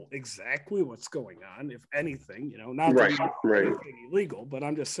doesn't know exactly what's going on, if anything, not right. Anything illegal, but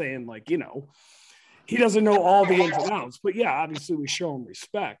I'm just saying, like, he doesn't know all the ins and outs. But yeah, obviously we show him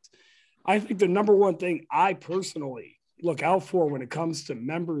respect. I think the number one thing I personally look out for when it comes to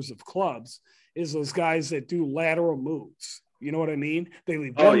members of clubs is those guys that do lateral moves. You know what I mean? They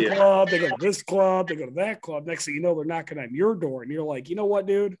leave one club, they go to this club, they go to that club. Next thing you know, they're knocking on your door, and you're like, you know what,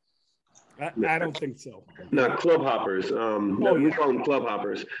 dude? I don't think so. Not club hoppers. We call them club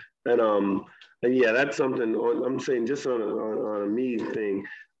hoppers, and yeah, that's something. I'm saying just on a me thing.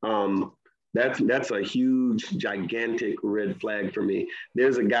 That's a huge, gigantic red flag for me.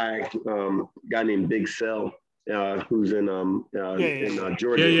 There's a guy named Big Cell, who's in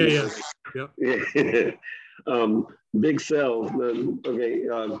Georgia. Yeah. Big Cell.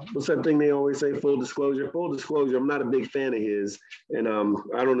 What's that thing they always say? Full disclosure. Full disclosure. I'm not a big fan of his, and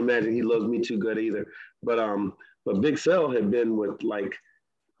I don't imagine he loves me too good either. But Big Cell had been with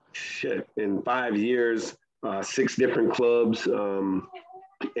in 5 years, 6 different clubs,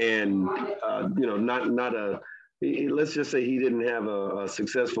 and not a. Let's just say he didn't have a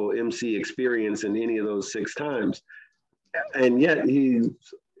successful MC experience in any of those 6 times, and yet he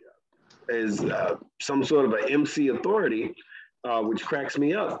is some sort of an MC authority, which cracks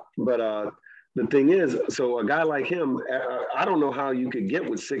me up. But the thing is, so a guy like him, I don't know how you could get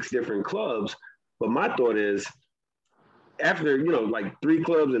with 6 different clubs, but my thought is, after 3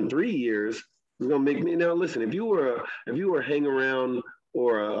 clubs in 3 years, it's gonna make me listen. If you were a hang around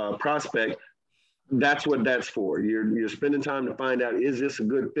or a prospect, that's what that's for. You're spending time to find out, is this a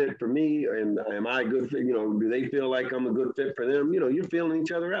good fit for me, and am I a good fit? Do they feel like I'm a good fit for them? You're feeling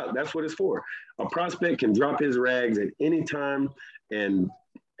each other out. That's what it's for. A prospect can drop his rags at any time and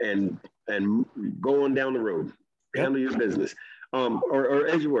go on down the road, handle your business. Or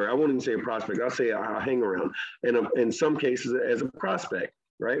as you were, I won't even say a prospect. I'll say a hang around. And in some cases, as a prospect,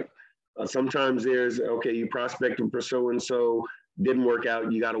 right? Sometimes there's you prospecting for so and so. Didn't work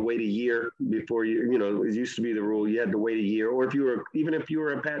out. You got to wait a year before it used to be the rule. You had to wait a year, or if you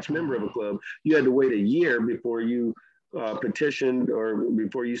were a patch member of a club, you had to wait a year before you petitioned or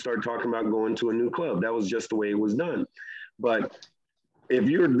before you started talking about going to a new club. That was just the way it was done. But if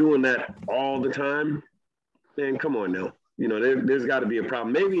you're doing that all the time, then come on now. There's got to be a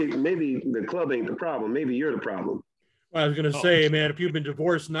problem. Maybe the club ain't the problem. Maybe you're the problem. Well, I was going to say, man, if you've been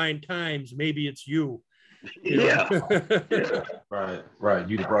divorced 9 times, maybe it's you. Yeah. Right.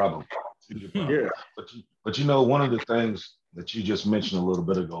 You the problem. Yeah. But one of the things that you just mentioned a little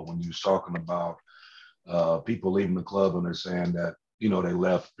bit ago when you was talking about people leaving the club and they're saying that they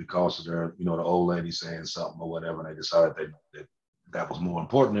left because of their the old lady saying something or whatever, and they decided that was more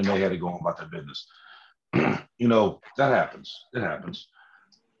important and they had to go on about their business. That happens. It happens.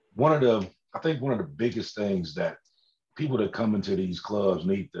 I think one of the biggest things that people that come into these clubs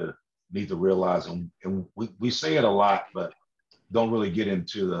need to realize, and we say it a lot, but don't really get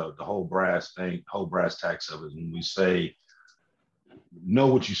into the whole brass tacks of it. And we say, know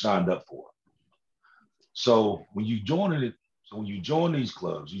what you signed up for. So when you join these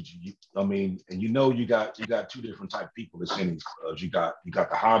clubs, you got 2 different type of people that's in these clubs. You got the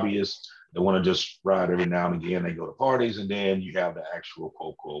hobbyists that want to just ride every now and again. They go to parties, and then you have the actual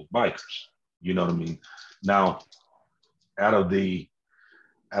quote bikers. You know what I mean? Now, out of the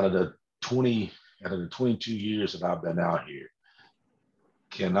 22 years that I've been out here,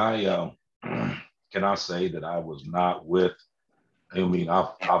 can I say that I was not with?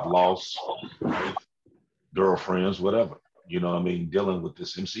 I've lost girlfriends, whatever. Dealing with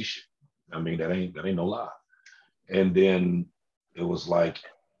this MC shit. That ain't no lie. And then it was like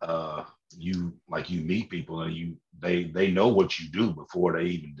you meet people and they know what you do before they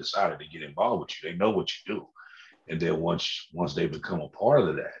even decided to get involved with you. They know what you do. And then once they become a part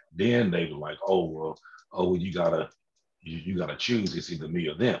of that, then they were like, oh, you gotta choose. It's either me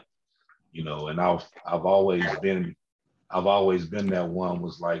or them, And I've always been that one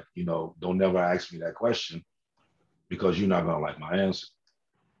was like, don't never ask me that question because you're not gonna like my answer.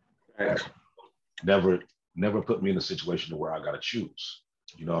 Right. Never put me in a situation where I gotta choose.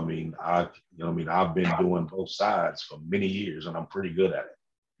 You know what I mean? I've been doing both sides for many years and I'm pretty good at it.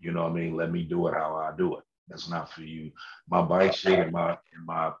 You know what I mean? Let me do it how I do it. That's not for you. My bike shit and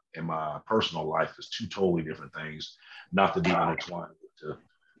my personal life is two totally different things, not to be intertwined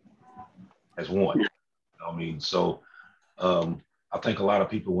as one. You know what I mean? So I think a lot of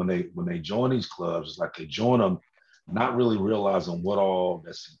people when they join these clubs, it's like they join them not really realizing what all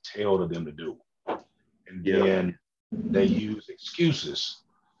that's entailed of them to do. And then they use excuses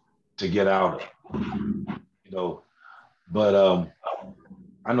to get out of, But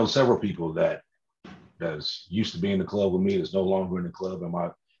I know several people that's used to be in the club with me that's no longer in the club.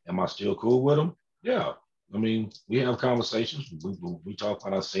 Am I still cool with them? Yeah. I mean, we have conversations. We talk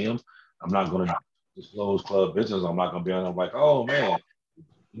when I see them. I'm not going to disclose club business. I'm not going to be on them like, oh man,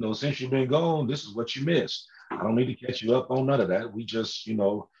 since you've been gone, this is what you missed. I don't need to catch you up on none of that. We just,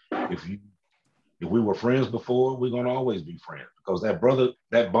 if we were friends before, we're going to always be friends because that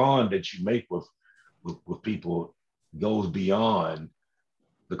bond that you make with people goes beyond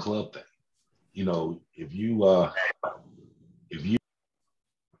the club thing. If you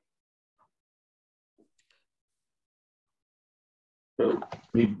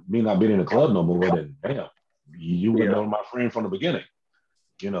me not being in the club no more, then damn, you would know my friend from the beginning.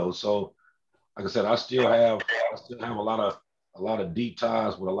 So like I said, I still have a lot of deep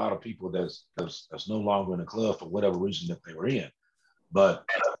ties with a lot of people that's no longer in the club for whatever reason that they were in. But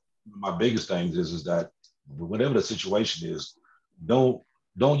my biggest thing is that whatever the situation is,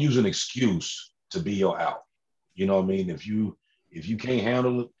 don't use an excuse to be your out. You know what I mean? If you can't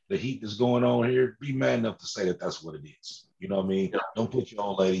handle the heat that's going on here, be man enough to say that that's what it is. You know what I mean? Yeah. Don't put your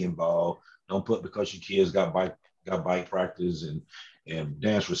old lady involved. Don't put because your kids got bike practice and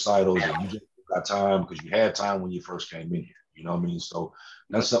dance recitals and you just got time because you had time when you first came in here. You know what I mean? So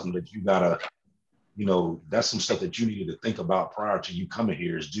that's something that you gotta, that's some stuff that you needed to think about prior to you coming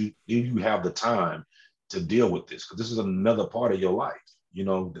here is do you have the time to deal with this? Because this is another part of your life,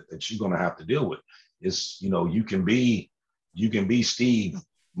 that you're gonna have to deal with. It's, you can be Steve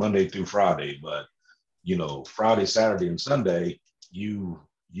Monday through Friday, but Friday, Saturday, and Sunday, you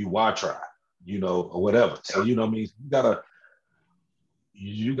try, or whatever. So what I mean,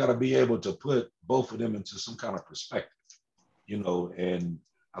 you gotta be able to put both of them into some kind of perspective, and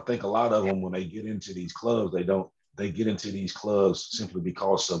I think a lot of them when they get into these clubs, they get into these clubs simply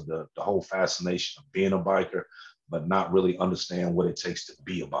because of the whole fascination of being a biker, but not really understand what it takes to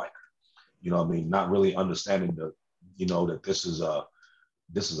be a biker. You know what I mean? Not really understanding that this is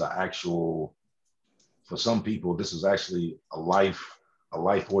an actual, for some people, this is actually a life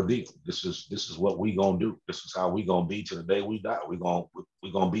ordeal. This is what we gonna do. This is how we gonna be to the day we die. We gonna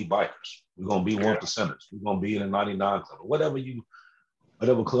be bikers. We're gonna be 1%ers. We're gonna be in a 99 club or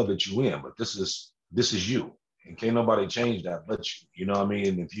whatever club that you in. But this is you, and can't nobody change that but you. You know what I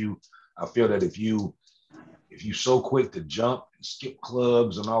mean? And I feel that if you so quick to jump and skip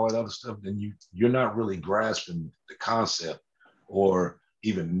clubs and all that other stuff, then you're not really grasping the concept or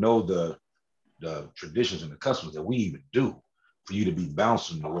even know the traditions and the customs that we even do for you to be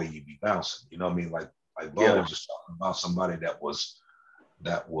bouncing the way you be bouncing. You know what I mean? Like Bo was just talking about somebody that was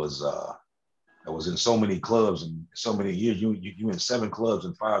in so many clubs and so many years. You in 7 clubs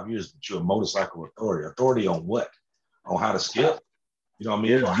in 5 years, but you're a motorcycle authority. Authority on what? On how to skip? You know what I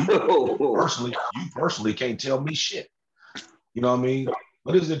mean? You personally can't tell me shit. You know what I mean?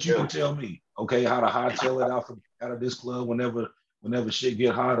 What is it you can tell me? Okay, how to hightail it out of this club whenever shit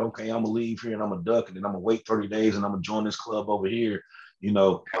get hot. Okay, I'm gonna leave here and I'm gonna duck and then I'm gonna wait 30 days and I'm gonna join this club over here.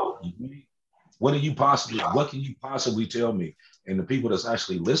 What can you possibly tell me? And the people that's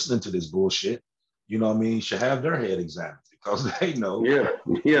actually listening to this bullshit, you know what I mean, should have their head examined because they know. Yeah.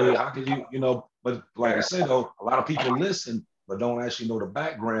 How can you, but like I said though, a lot of people listen but don't actually know the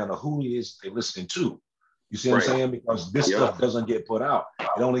background of who it is they're listening to. You see what I'm saying? Because this stuff doesn't get put out.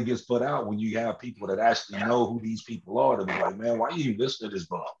 It only gets put out when you have people that actually know who these people are to be like, man, why you even listen to this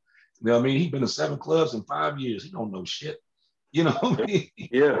bum? You know what I mean? He's been to 7 clubs in 5 years. He don't know shit. You know what I mean?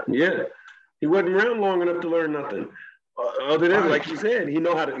 Yeah. He wasn't around long enough to learn nothing. Other than, like you said, he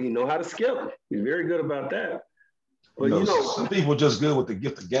know how to skip. He's very good about that. Some people are just good with the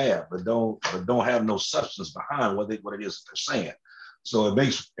gift of gab, but don't have no substance behind what it is that they're saying. So it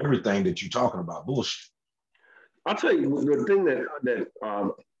makes everything that you're talking about bullshit. I'll tell you the thing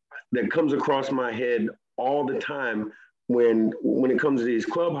that comes across my head all the time when it comes to these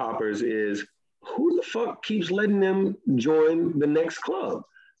club hoppers is, who the fuck keeps letting them join the next club?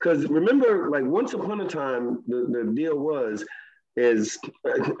 Because remember, like, once upon a time, the deal is,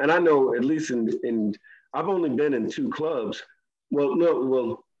 and I know at least in I've only been in 2 clubs.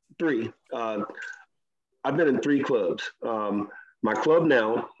 Well, 3. I've been in 3 clubs. My club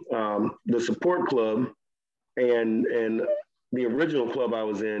now, the support club, and the original club I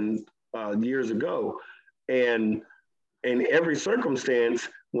was in years ago. And in every circumstance,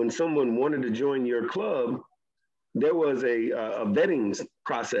 when someone wanted to join your club, there was a vetting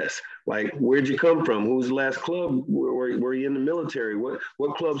process. Like, where'd you come from? Who's the last club? Were you in the military? What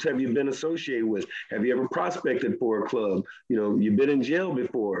clubs have you been associated with? Have you ever prospected for a club? You've been in jail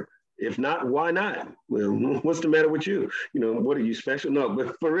before. If not, why not? Well, what's the matter with you? What are you special? No,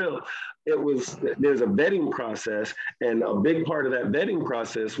 but for real, there's a vetting process. And a big part of that vetting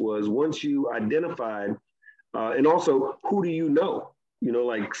process was, once you identified, and also, who do you know?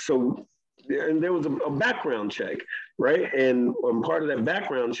 And there was a background check, right? And part of that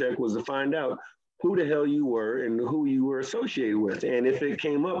background check was to find out who the hell you were and who you were associated with. And if it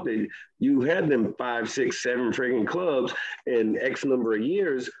came up that you had them 5, 6, 7 friggin' clubs in X number of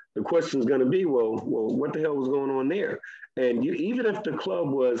years, the question's going to be, well, what the hell was going on there? And even if the club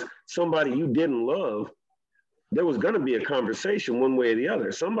was somebody you didn't love, there was going to be a conversation one way or the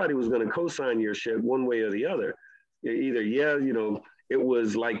other. Somebody was going to co-sign your shit one way or the other. Either, it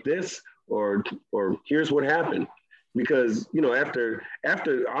was like this, or here's what happened. Because after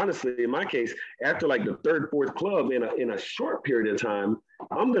honestly, in my case, after like the 3rd, 4th club in a short period of time,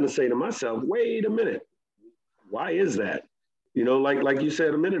 I'm going to say to myself, wait a minute, why is that? Like you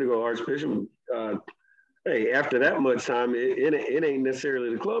said a minute ago, Archbishop. Hey, after that much time, it ain't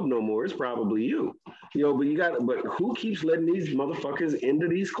necessarily the club no more. It's probably you. But who keeps letting these motherfuckers into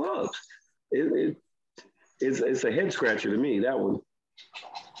these clubs? It's a head scratcher to me, that one.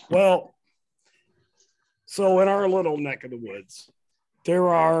 Well, so in our little neck of the woods, there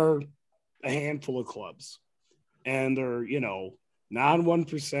are a handful of clubs, and they're,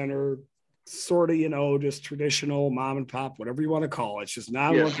 non-1%er, sort of, just traditional mom and pop, whatever you want to call it. It's just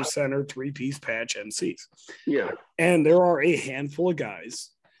non-1%er, 3-piece patch MCs. Yeah. And there are a handful of guys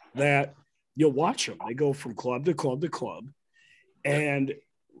that you'll watch them. They go from club to club to club. And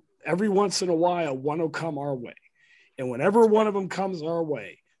every once in a while, one will come our way. And whenever one of them comes our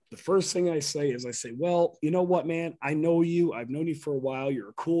way, the first thing I say, well, you know what, man? I know you. I've known you for a while. You're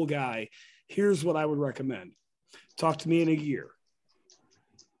a cool guy. Here's what I would recommend. Talk to me in a year.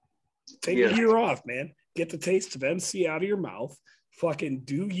 Take a year off, man. Get the taste of MC out of your mouth. Fucking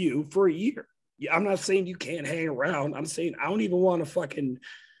do you for a year. I'm not saying you can't hang around. I'm saying I don't even want to fucking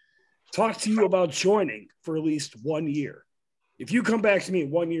talk to you about joining for at least 1 year. If you come back to me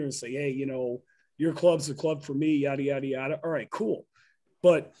in 1 year and say, hey, your club's a club for me, yada, yada, yada. All right, cool.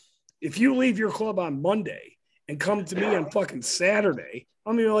 But if you leave your club on Monday and come to me on fucking Saturday,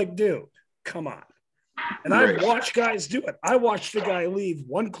 I'm gonna be like, dude, come on. And I've watched guys do it. I watched a guy leave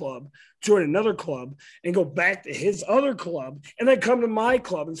one club, join another club, and go back to his other club, and then come to my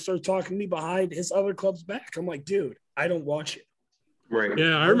club and start talking to me behind his other club's back. I'm like, dude, I don't watch it. Right.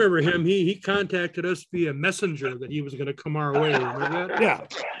 Yeah, I remember him. He contacted us via messenger that he was going to come our way. Remember that? Yeah.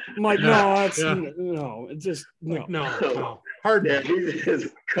 I'm like, no, it's just no. Hard. Yeah, he's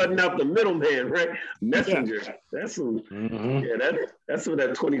just cutting out the middleman, right? Messenger. Yeah. That's some. That's some of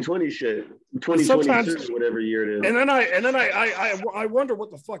that 2020 shit. 2022, whatever year it is. And then I wonder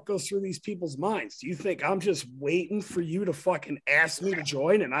what the fuck goes through these people's minds. Do you think I'm just waiting for you to fucking ask me to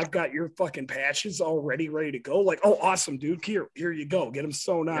join, and I've got your fucking patches already ready to go? Like, oh, awesome, dude. Here you go. Get them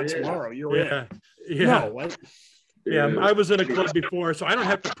sewn on tomorrow. You're in. Yeah. No. Yeah, I was in a club before, so I don't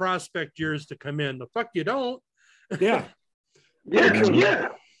have to prospect yours to come in. The fuck you don't. Yeah. Yeah.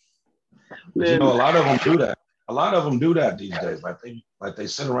 A lot of them do that. A lot of them do that these days. Like they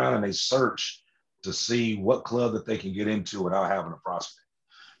sit around and they search to see what club that they can get into without having a prospect.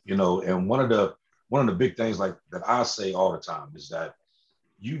 And one of the big things like that I say all the time is that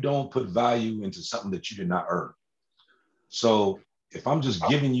you don't put value into something that you did not earn. So if I'm just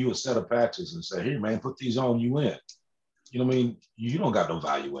giving you a set of patches and say, here, man, put these on, you in. You know what I mean? You don't got no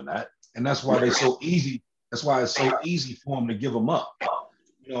value in that. And that's why they're so easy. That's why it's so easy for them to give them up.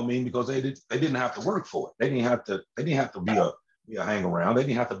 You know what I mean? Because they didn't have to work for it. They didn't have to be a hang around. They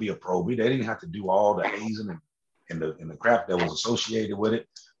didn't have to be a probie. They didn't have to do all the hazing and the crap that was associated with it.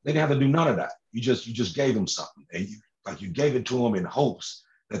 They didn't have to do none of that. You just gave them something, and Like you gave it to them in hopes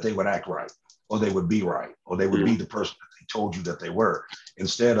that they would act right, or they would be right, or they would be the person that they told you that they were,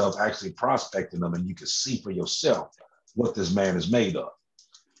 instead of actually prospecting them, and you can see for yourself what this man is made of.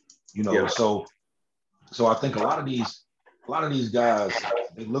 You know, so I think a lot of these guys,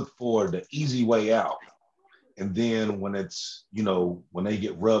 they look for the easy way out. And then when it's, you know, when they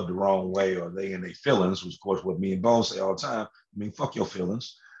get rubbed the wrong way, or they in their feelings, which of course what me and Bone say all the time, I mean, fuck your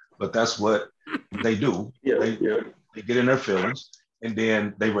feelings, but that's what they do. They get in their feelings, and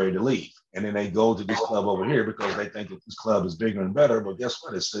then they ready to leave. And then they go to this club over here because they think that this club is bigger and better. But guess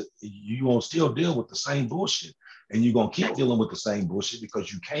what? You won't still deal with the same bullshit. And you're going to keep dealing with the same bullshit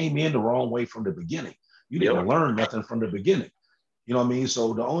because you came in the wrong way from the beginning. You didn't learn nothing from the beginning. You know what I mean?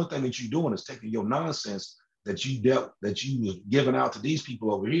 So the only thing that you're doing is taking your nonsense that you was giving out to these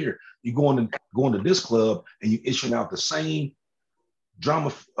people over here. You're going to this club and you issuing out the same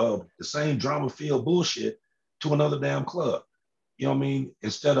drama-filled bullshit to another damn club. You know what I mean?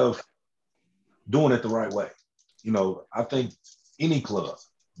 Instead of doing it the right way. You know, I think any club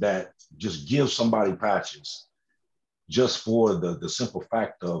that just gives somebody patches just for the simple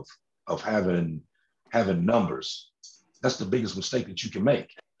fact of having numbers, that's the biggest mistake that you can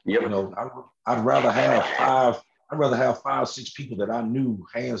make. You know, I'd rather have 5, 6 people that I knew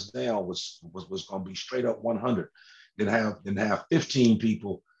hands down was going to be straight up 100 than have 15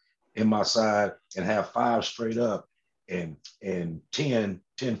 people in my side and have 5 straight up and 10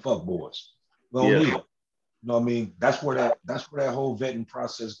 fuck boys. We don't need them. You know what I mean? That's where that whole vetting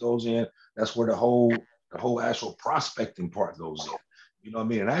process goes in. That's where the whole actual prospecting part goes in. You know what I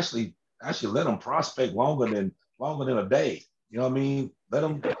mean? And actually let them prospect longer than a day. You know what I mean? Let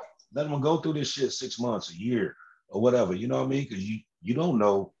them go through this shit 6 months, a year, or whatever. You know what I mean? Because you don't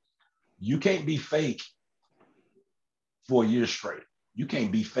know. You can't be fake for a year straight. You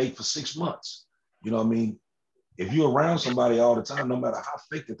can't be fake for 6 months. You know what I mean? If you're around somebody all the time, no matter how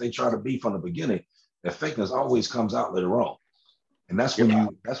fake that they try to be from the beginning, that fakeness always comes out later on. And that's when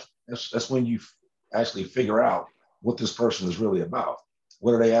that's when you actually figure out what this person is really about.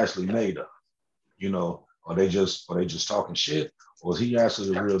 What are they actually made of? You know, are they just talking shit, or is he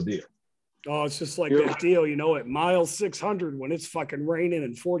actually the real deal? Oh, it's just like that deal, you know, at mile 600 when it's fucking raining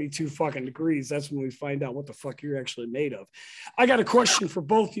and 42 fucking degrees, that's when we find out what the fuck you're actually made of. I got a question for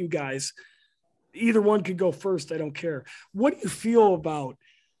both you guys. Either one could go first. I don't care. What do you feel about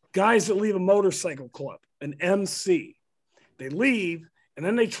guys that leave a motorcycle club, an MC? They leave and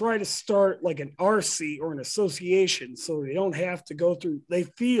then they try to start like an RC or an association so they don't have to go through, they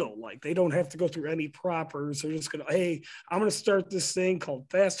feel like they don't have to go through any propers. They're just going to, hey, I'm going to start this thing called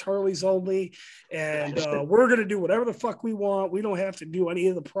Fast Harleys Only, and we're going to do whatever the fuck we want. We don't have to do any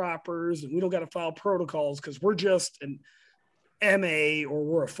of the propers, and we don't got to file protocols because we're just an MA or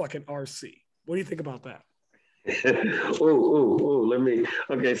we're a fucking RC. What do you think about that?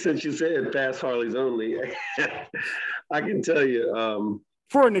 Okay, since you said Fast Harleys Only, I can tell you.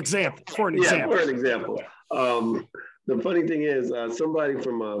 For an example. The funny thing is, somebody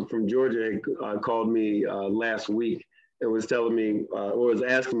from Georgia called me last week and was telling me, or was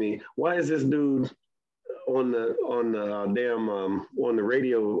asking me, why is this dude on the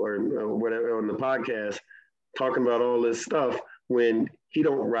radio or whatever, on the podcast, talking about all this stuff when he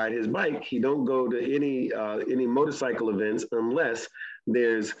don't ride his bike. He don't go to any motorcycle events unless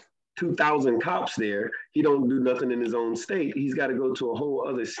there's 2,000 cops there. He don't do nothing in his own state. He's got to go to a whole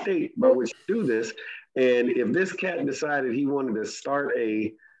other state by which to do this. And if this cat decided he wanted to start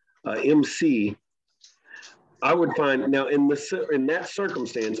a MC, I would find, now in that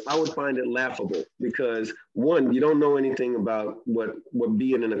circumstance, I would find it laughable because, one, you don't know anything about what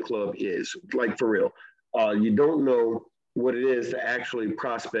being in a club is, like for real. You don't know what it is to actually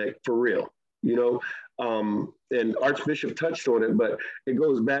prospect for real, you know? And Archbishop touched on it, but it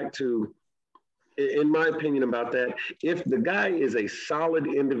goes back to, in my opinion about that, if the guy is a solid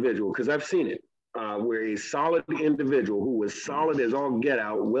individual, because I've seen it, where a solid individual who was solid as all get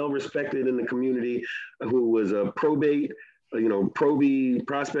out, well respected in the community, who was a probate,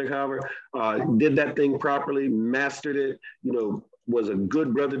 prospect, however, did that thing properly, mastered it, was a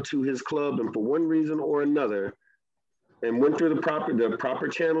good brother to his club, and for one reason or another, and went through the proper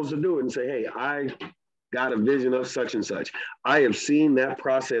channels to do it and say, hey, I got a vision of such and such. I have seen that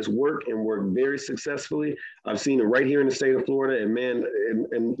process work and work very successfully. I've seen it right here in the state of Florida. And man,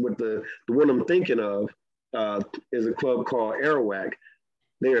 and with the one I'm thinking of is a club called Arawak.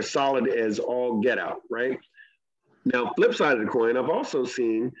 They are solid as all get out, right? Now, flip side of the coin, I've also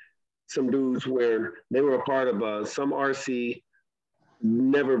seen some dudes where they were a part of some RC,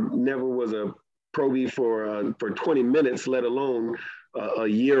 never was a Proby for 20 minutes, let alone a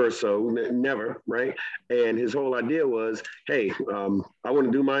year or so, never, right? And his whole idea was, hey, I want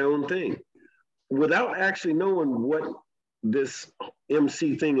to do my own thing, without actually knowing what this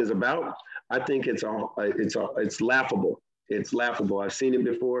MC thing is about. I think it's laughable. It's laughable. I've seen it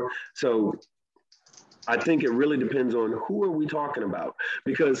before. So I think it really depends on who are we talking about,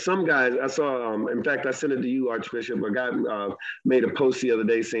 because some guys I saw, in fact, I sent it to you, Archbishop. A guy made a post the other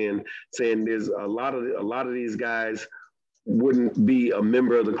day saying there's a lot of these guys wouldn't be a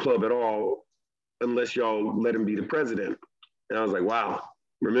member of the club at all unless y'all let him be the president. And I was like, wow,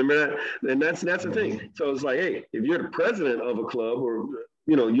 remember that? And that's the thing. So it's like, hey, if you're the president of a club, or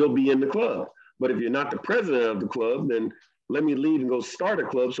you'll be in the club. But if you're not the president of the club, then let me leave and go start a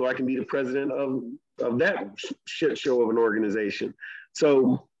club so I can be the president of that shit show of an organization.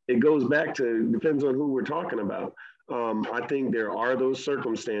 So it goes back to, depends on who we're talking about. I think there are those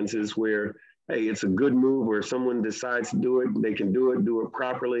circumstances where, hey, it's a good move where someone decides to do it, they can do it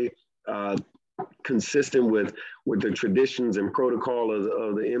properly, consistent with the traditions and protocol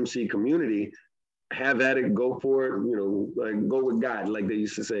of the MC community. Have at it, go for it, like go with God, like they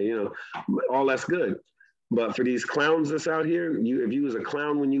used to say, all that's good. But for these clowns that's out here, if you was a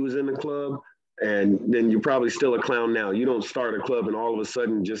clown when you was in the club, and then you're probably still a clown now. You don't start a club and all of a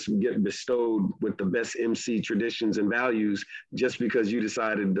sudden just get bestowed with the best MC traditions and values just because you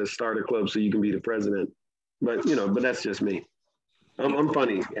decided to start a club so you can be the president. But but that's just me. I'm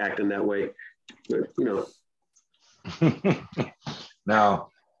funny acting that way. But Now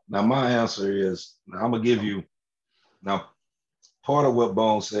my answer is, I'm gonna give you now part of what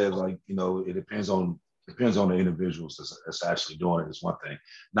Bone said, like, it depends on the individuals that's actually doing it is one thing.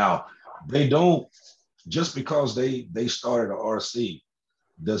 Now, they don't, just because they started a RC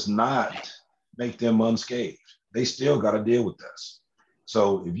does not make them unscathed. They still got to deal with this.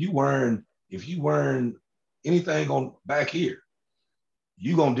 So if you wearing anything on back here,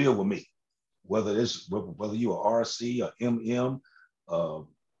 you gonna deal with me. Whether you are RC or MM,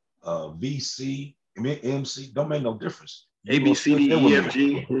 VC, MC, don't make no difference. A, B, C, D, E, F,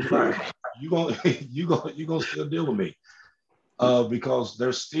 G. Right. You gonna still deal with me, because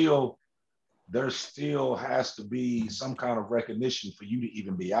there still has to be some kind of recognition for you to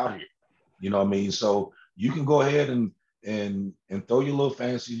even be out here. You know what I mean? So you can go ahead and throw your little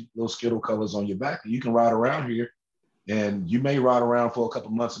fancy little Skittle colors on your back, and you can ride around here. And you may ride around for a couple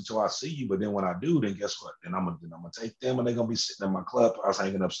months until I see you, but then when I do, then guess what? Then I'm gonna take them, and they're gonna be sitting in my clubhouse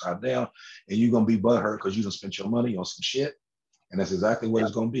hanging upside down, and you're gonna be butthurt because you done spent your money on some shit, and that's exactly what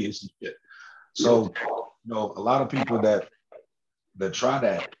it's gonna be. It's some shit. So, a lot of people that try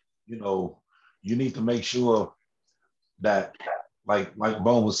that, you need to make sure that, like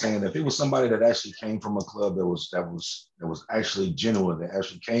Bone was saying, if it was somebody that actually came from a club that was actually genuine, that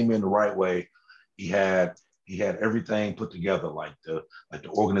actually came in the right way, he had everything put together, like the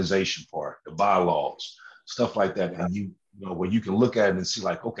organization part, the bylaws, stuff like that. And where you can look at it and see,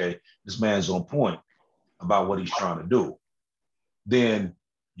 like, okay, this man's on point about what he's trying to do. Then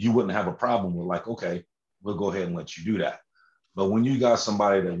you wouldn't have a problem with, like, okay, we'll go ahead and let you do that. But when you got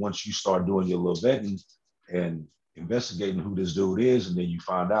somebody that, once you start doing your little vetting and investigating who this dude is, and then you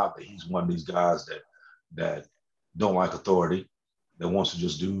find out that he's one of these guys that don't like authority, that wants to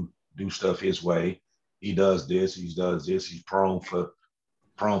just do stuff his way. He does this, he does this. He's prone for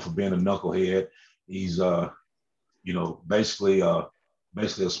being a knucklehead. He's basically a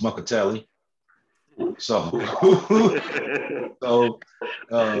smuckatelli. So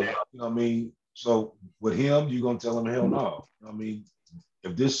so with him, you're gonna tell him hell no.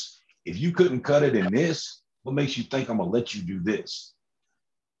 If you couldn't cut it in this, what makes you think I'm gonna let you do this?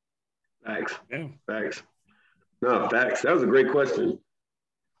 Facts. Yeah. Facts. No, facts. That was a great question.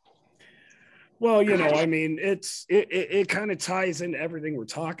 Well, it kind of ties into everything we're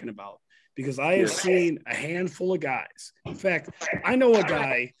talking about, because I have seen a handful of guys. In fact, I know a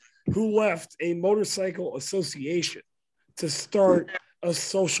guy who left a motorcycle association to start a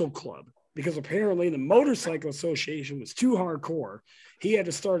social club, because apparently the motorcycle association was too hardcore. He had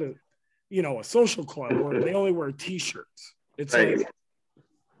to start a social club where they only wear t-shirts. It's like,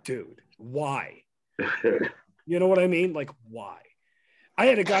 dude, why? You know what I mean? Like, why? I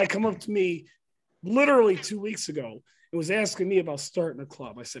had a guy come up to me literally 2 weeks ago and was asking me about starting a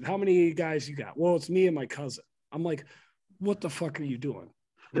club. I said, how many guys you got? Well, it's me and my cousin. I'm like, what the fuck are you doing?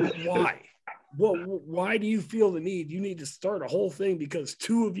 Why? Well, why do you feel the need? You need to start a whole thing because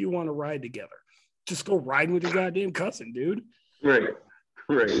two of you want to ride together. Just go riding with your goddamn cousin, dude. Right.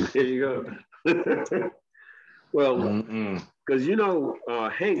 There you go. Well, because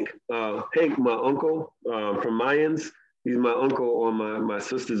Hank, my uncle from Mayans, He's my uncle on my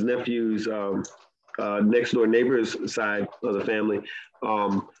sister's nephew's next door neighbor's side of the family.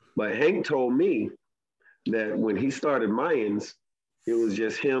 But Hank told me that when he started Mayans, it was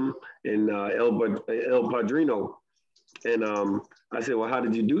just him and El Padrino. And I said, well, how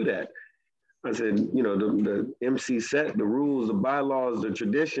did you do that? I said, you know, the MC set, the rules, the bylaws, the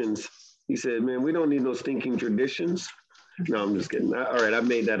traditions. He said, man, we don't need no stinking traditions. No, I'm just kidding. All right, I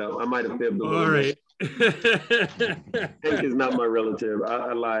made that up. I might have fibbed a little bit. Hank is not my relative.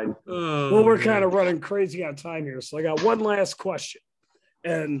 I lied. Oh, well, we're kind of running crazy on time here. So I got one last question.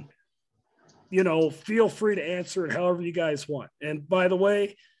 And, you know, feel free to answer it however you guys want. And by the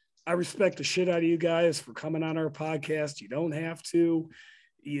way, I respect the shit out of you guys for coming on our podcast. You don't have to.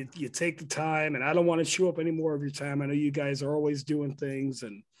 You take the time, and I don't want to chew up any more of your time. I know you guys are always doing things,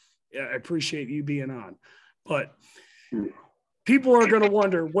 and I appreciate you being on. But people are going to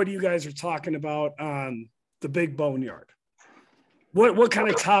wonder what you guys are talking about on the Big Boneyard. What kind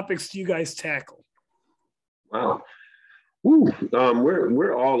of topics do you guys tackle? Wow. Ooh,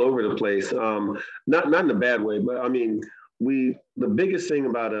 we're all over the place. Not in a bad way, but I mean, the biggest thing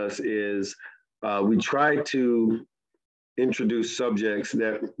about us is we try to introduce subjects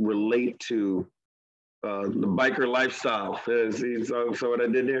that relate to the biker lifestyle. See, so what I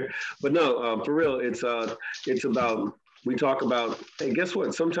did there? But no, for real, it's about, we talk about, hey, guess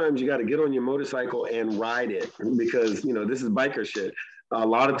what? Sometimes you got to get on your motorcycle and ride it, because, you know, this is biker shit. A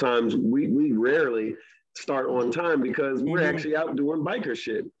lot of times we rarely start on time because we're actually out doing biker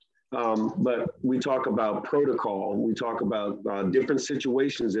shit. But we talk about protocol. We talk about different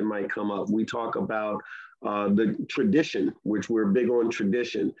situations that might come up. We talk about the tradition, which we're big on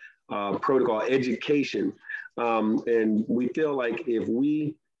tradition, protocol, education. And we feel like if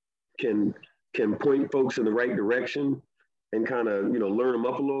we can point folks in the right direction and kind of, you know, learn them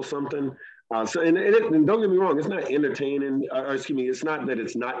up a little something. And don't get me wrong, it's not entertaining, or excuse me, it's not that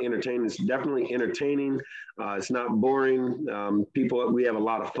it's not entertaining, it's definitely entertaining. It's not boring. We have a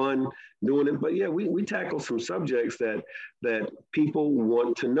lot of fun doing it, but yeah, we tackle some subjects that people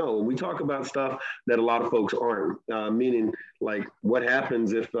want to know. We talk about stuff that a lot of folks aren't, meaning like what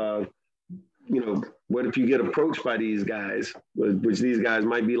happens if, you know, what if you get approached by these guys, which these guys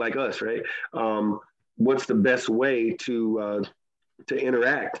might be like us, right? What's the best way to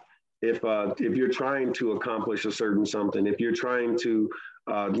interact? If you're trying to accomplish a certain something, if you're trying to,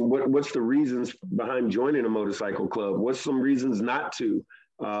 what's the reasons behind joining a motorcycle club? What's some reasons not to?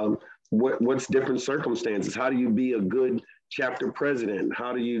 What's different circumstances? How do you be a good chapter president?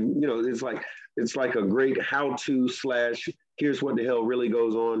 How do you, you know, it's like a great how-to / here's what the hell really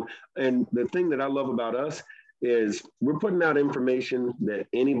goes on. And the thing that I love about us is we're putting out information that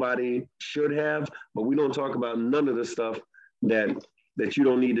anybody should have, but we don't talk about none of the stuff that you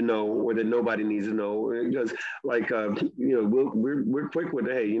don't need to know or that nobody needs to know. Because like, you know, we're quick with,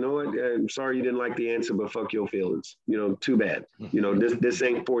 hey, you know what? I'm sorry you didn't like the answer, but fuck your feelings. You know, too bad. You know, this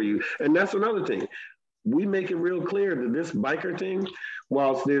ain't for you. And that's another thing. We make it real clear that this biker thing,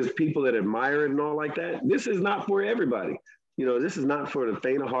 whilst there's people that admire it and all like that, this is not for everybody. You know, this is not for the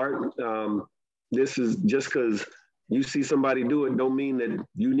faint of heart. This is just because you see somebody do it don't mean that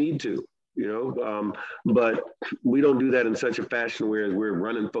you need to. You know, but we don't do that in such a fashion where we're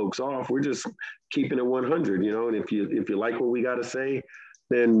running folks off. We're just keeping it 100, you know, and if you like what we got to say,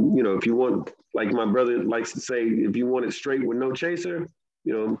 then, you know, if you want, like my brother likes to say, if you want it straight with no chaser,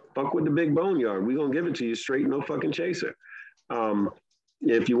 you know, fuck with the Big Boneyard. We're going to give it to you straight, no fucking chaser.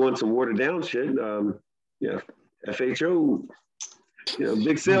 If you want some watered down shit, yeah, FHO, you know,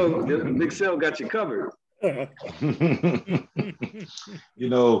 Big Cell got you covered. You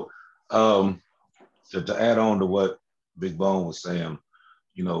know, to add on to what Big Bone was saying,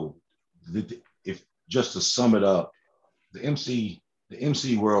 you know, if just to sum it up, the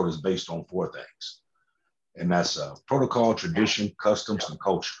MC world is based on 4 things, and that's protocol, tradition, customs, and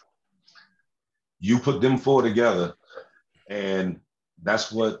culture. You put them 4 together, and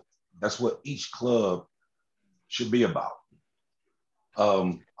that's what each club should be about.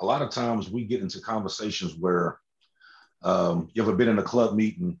 A lot of times we get into conversations where you ever been in a club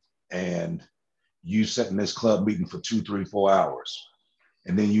meeting and you sit in this club meeting for 2, 3, 4 hours,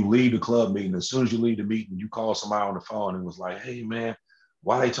 and then you leave the club meeting. As soon as you leave the meeting, you call somebody on the phone and was like, hey man,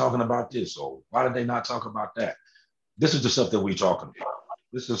 why are they talking about this? Or why did they not talk about that? This is the stuff that we're talking about.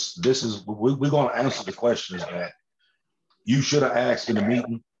 This is we're going to answer the questions that you should have asked in the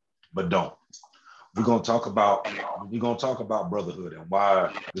meeting, but don't. We're going to talk about brotherhood and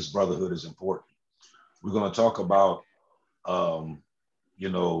why this brotherhood is important. We're going to talk about, you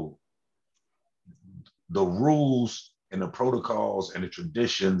know, the rules and the protocols and the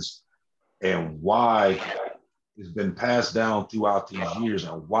traditions and why it's been passed down throughout these years,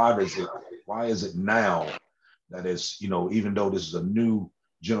 and why is it now that it's, even though this is a new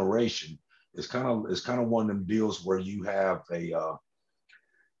generation, it's kind of one of them deals where you have a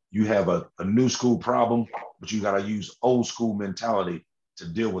new school problem, but you got to use old school mentality to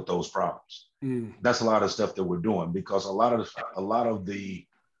deal with those problems. That's a lot of stuff that we're doing, because a lot of the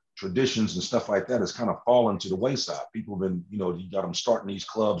traditions and stuff like that has kind of fallen to the wayside. People have been, you got them starting these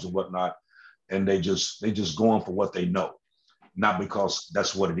clubs and whatnot, and they just going for what they know, not because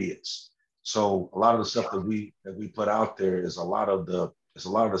that's what it is. So a lot of the stuff that we put out there is a lot of the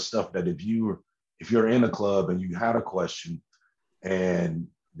stuff that if you're in a club and you had a question, and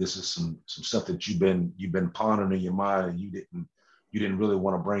this is some stuff that you've been pondering in your mind, and you didn't really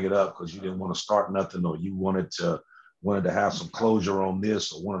want to bring it up because you didn't want to start nothing, or you wanted to have some closure on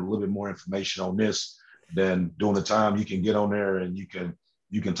this, or wanted a little bit more information on this, then during the time you can get on there and you can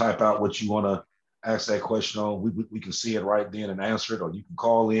type out what you want to ask that question on. We can see it right then and answer it, or you can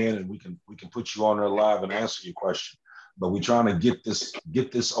call in and we can put you on there live and answer your question. But we're trying to get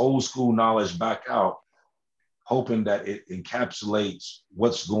this old school knowledge back out, hoping that it encapsulates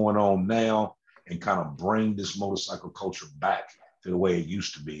what's going on now and kind of bring this motorcycle culture back to the way it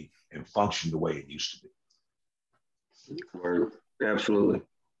used to be and function the way it used to be. Word. Absolutely.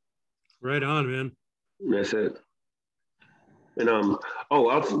 Right on, man. That's it. And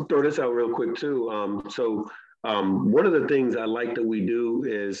I'll throw this out real quick too. One of the things I like that we do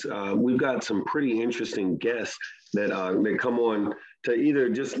is we've got some pretty interesting guests that they come on to either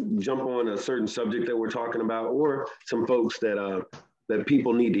just jump on a certain subject that we're talking about, or some folks that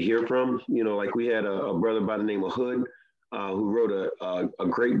people need to hear from. Like we had a brother by the name of Hood who wrote a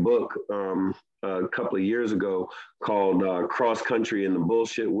great book a couple of years ago called Cross Country and the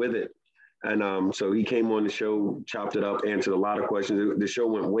Bullshit With It. And so he came on the show, chopped it up, answered a lot of questions. The show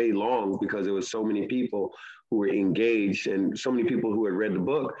went way long because there was so many people who were engaged and so many people who had read the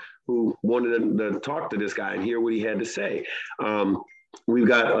book who wanted to talk to this guy and hear what he had to say. We've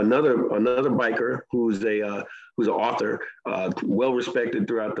got another biker who's an author, well respected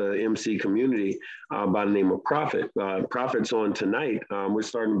throughout the MC community, by the name of Prophet. Prophet's on tonight. We're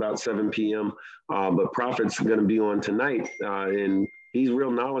starting about 7 p.m., but Prophet's going to be on tonight, and he's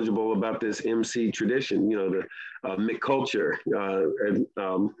real knowledgeable about this MC tradition, the Mick culture.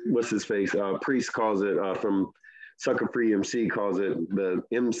 What's his face? Priest calls it, from Sucker Free MC calls it the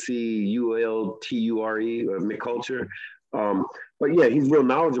MCULTURE, Mick culture. But yeah, he's real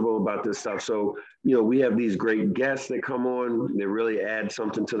knowledgeable about this stuff. So, we have these great guests that come on, they really add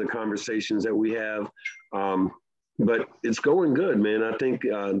something to the conversations that we have. But it's going good, man. I think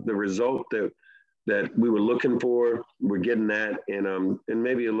the result that we were looking for, we're getting that, and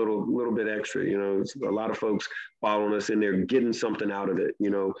maybe a little bit extra. It's a lot of folks following us and they're getting something out of it.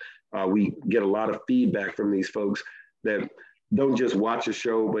 We get a lot of feedback from these folks that don't just watch a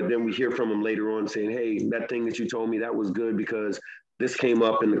show, but then we hear from them later on saying, hey, that thing that you told me, that was good because this came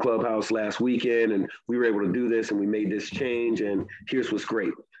up in the clubhouse last weekend and we were able to do this and we made this change and here's what's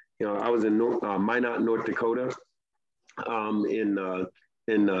great. I was in Minot, North Dakota in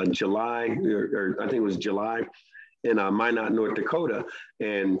July, or I think it was July, in Minot, North Dakota,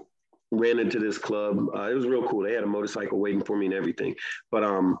 and ran into this club. It was real cool. They had a motorcycle waiting for me and everything. But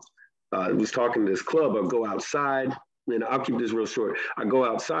I was talking to this club. I'll go outside, and I'll keep this real short. I go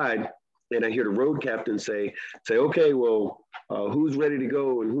outside, and I hear the road captain say, okay, well, who's ready to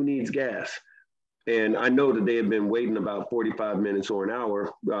go and who needs gas? And I know that they had been waiting about 45 minutes or an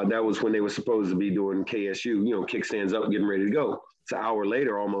hour. That was when they were supposed to be doing KSU, kickstands up, getting ready to go. It's an hour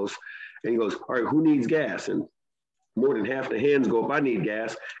later almost. And he goes, all right, who needs gas? And more than half the hands go up, I need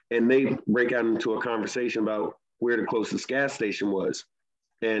gas. And they break out into a conversation about where the closest gas station was.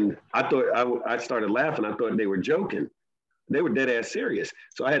 And I thought, I started laughing. I thought they were joking. They were dead ass serious.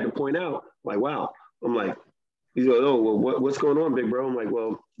 So I had to point out, like, wow. I'm like, he goes, oh, well, what's going on, big bro? I'm like,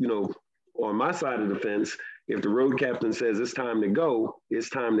 well, on my side of the fence, if the road captain says it's time to go, it's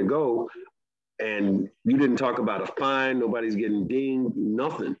time to go. And you didn't talk about a fine, nobody's getting dinged,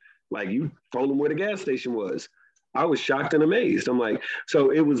 nothing. Like, you told them where the gas station was. I was shocked and amazed. I'm like, so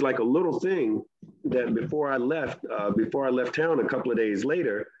it was like a little thing that before I left town a couple of days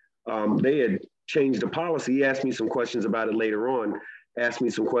later, they had changed the policy. He asked me some questions about it later on, asked me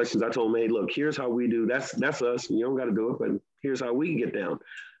some questions. I told him, hey, look, here's how we do. That's us. You don't got to do it, but here's how we get down.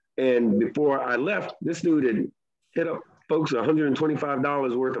 And before I left, this dude had hit up folks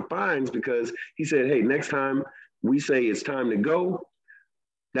 $125 worth of fines because he said, hey, next time we say it's time to go,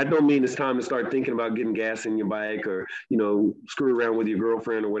 that don't mean it's time to start thinking about getting gas in your bike or, screw around with your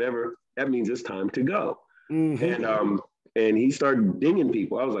girlfriend or whatever. That means it's time to go. Mm-hmm. And and he started dinging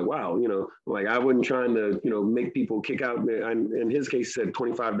people. I was like, wow, like I wasn't trying to, make people kick out. In his case, said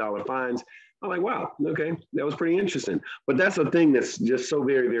 $25 fines. I'm like, wow, okay, that was pretty interesting. But that's a thing that's just so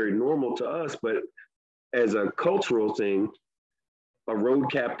very, very normal to us. But as a cultural thing, a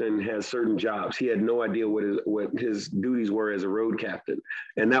road captain has certain jobs. He had no idea what his duties were as a road captain.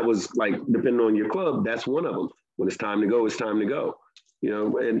 And that was like, depending on your club, that's one of them. When it's time to go, it's time to go.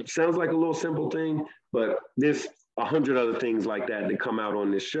 And it sounds like a little simple thing, but there's 100 other things like that come out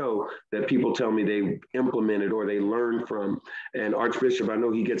on this show that people tell me they implemented or they learned from. And Archbishop, I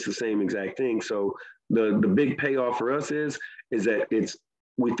know he gets the same exact thing. So the big payoff for us is that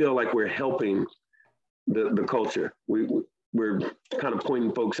we feel like we're helping the culture. We're kind of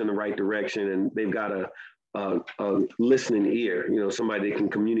pointing folks in the right direction, and they've got a listening ear, somebody they can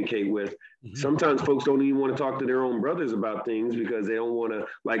communicate with. Mm-hmm. Sometimes folks don't even want to talk to their own brothers about things because they don't want to,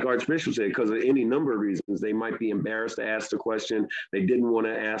 like Archbishop said, because of any number of reasons. They might be embarrassed to ask the question. They didn't want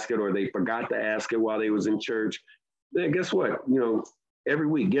to ask it, or they forgot to ask it while they was in church. Then guess what? Every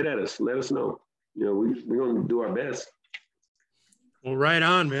week, get at us. Let us know. We're going to do our best. Well, right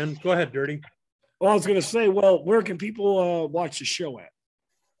on, man. Go ahead, Dirty. Well, I was going to say, where can people watch the show at?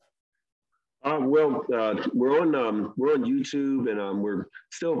 We're on YouTube, and we're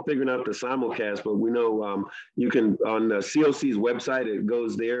still figuring out the simulcast, but we know you can on the COC's website. It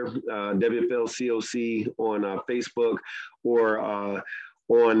goes there, WFL COC on Facebook, or on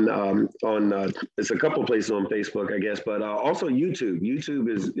it's a couple places on Facebook, I guess, but also YouTube. YouTube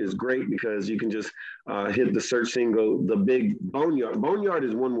is great because you can just hit the search thing, go the Big Boneyard. Boneyard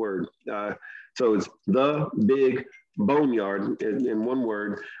is one word, so it's the Big Boneyard in one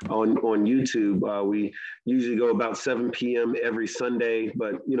word on YouTube. We usually go about 7 p.m. every Sunday,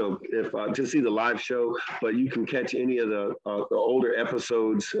 but if to see the live show, but you can catch any of the older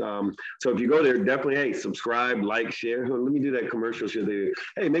episodes. So if you go there, definitely, subscribe, like, share. Let me do that commercial shit there.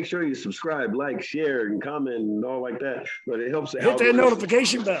 Hey, make sure you subscribe, like, share, and comment and all like that. But it helps. Hit that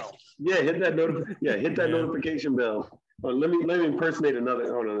notification bell. Yeah, hit that notification bell. Let me impersonate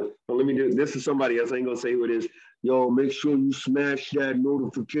another. Hold on. Let me do. This is somebody else. I ain't gonna say who it is. Yo, make sure you smash that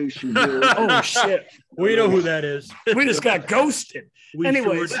notification bell. Oh shit, we know who that is. We just got ghosted.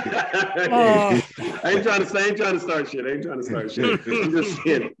 Anyways, I ain't trying to start shit. I'm just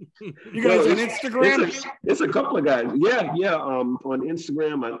kidding. You guys on Instagram? It's a couple of guys. Yeah. On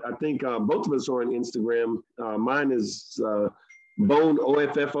Instagram, I think both of us are on Instagram. Mine is Bone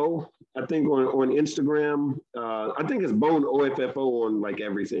OFFO. I think on Instagram, I think it's Bone OFFO on like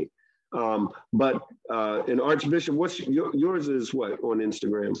everything. But in Archbishop, what's yours is what on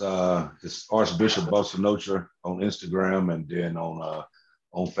Instagram? It's Archbishop Bosanotra on Instagram, and then on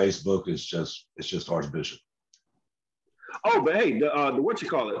Facebook it's just Archbishop. Oh, but hey, the what you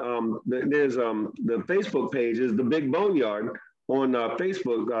call it? There's the Facebook page is the Big Boneyard on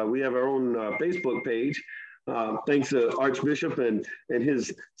Facebook. We have our own Facebook page. Thanks to Archbishop and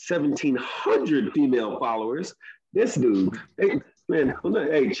his 1,700 female followers. This dude, hey,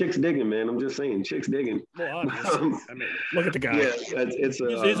 chicks digging, man. I'm just saying, chicks digging. Well, look at the guy.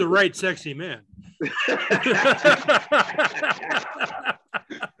 Yeah, he's a right sexy man.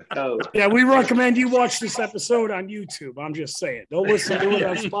 Yeah, we recommend you watch this episode on YouTube. I'm just saying, don't listen to it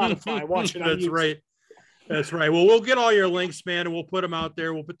on Spotify. Watch it on YouTube. That's right. Well, we'll get all your links, man, and we'll put them out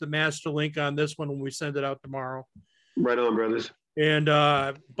there. We'll put the master link on this one when we send it out tomorrow. Right on, brothers. And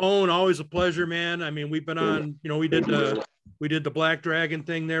Bone, always a pleasure, man. I mean, we've been on, we did the Black Dragon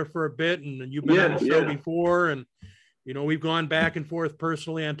thing there for a bit, and you've been on the show before, and we've gone back and forth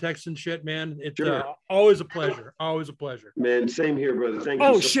personally on text and shit, man. It's always a pleasure. Always a pleasure. Man, same here, brother. Thank you.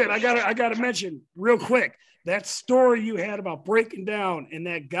 Oh shit, I gotta mention real quick that story you had about breaking down and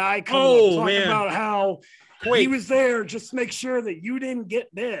that guy coming up talking about how he was there just to make sure that you didn't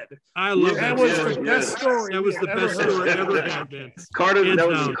get dead. I love that. Was the best story. That was the best story ever had, man. That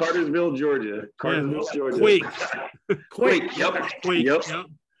was in Cartersville, Georgia. Georgia. Quake. Yep.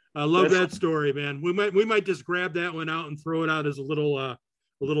 I love that story, man. We might just grab that one out and throw it out as a little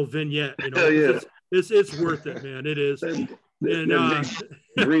vignette. It's worth it, man. It is.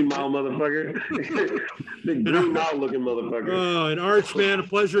 Green Mile motherfucker. Big Green Mile looking motherfucker. Oh, and Arch, man, a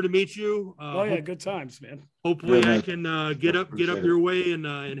pleasure to meet you. Good times, man. Hopefully I can get up your way and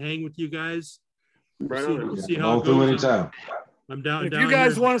hang with you guys. Right on. See how it goes. Anytime. I'm down. If you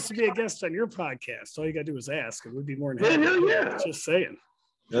guys want us to be a guest on your podcast, all you gotta do is ask, and we'd be more than happy. Yeah. Just saying.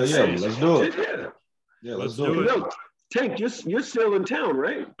 Yeah, let's do it. Yeah, let's do it. Tank, you're still in town,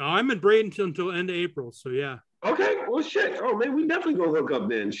 right? I'm in Bradenton until end of April, so yeah. Okay, well, shit. Oh man, we definitely gonna hook up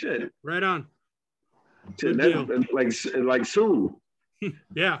then. Shit. Right on. Like soon.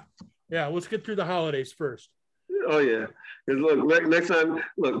 Yeah. Let's get through the holidays first. Oh yeah. Because look, next time,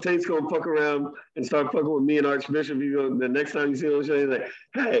 look, Tate's gonna fuck around and start fucking with me and Archbishop. The next time you see him on the show, he's like,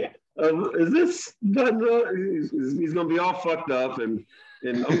 "Hey, is this?" He's gonna be all fucked up, and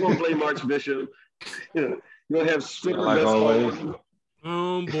I'm gonna blame Archbishop. You're gonna have Sticker like always.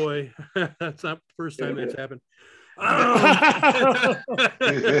 Oh boy, that's not the first time that's happened. All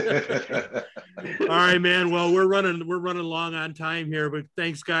right, man. Well, we're running long on time here, but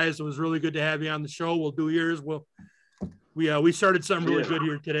thanks, guys. It was really good to have you on the show. We'll do yours. We started something really good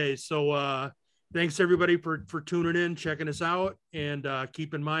here today. So thanks everybody for tuning in, checking us out, and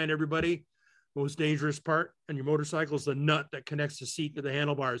keep in mind, everybody, most dangerous part on your motorcycle is the nut that connects the seat to the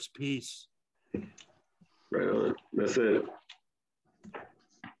handlebars. Peace. Right on. That's it.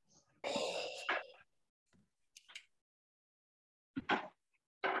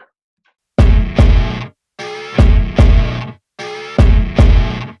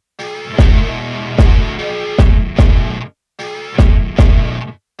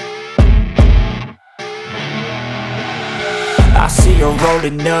 I see her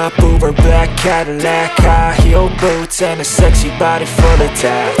rolling up, Uber black Cadillac, high heel boots and a sexy body full of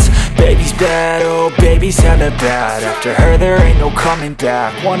tats. Baby's bad, oh baby's hella bad. After her there ain't no coming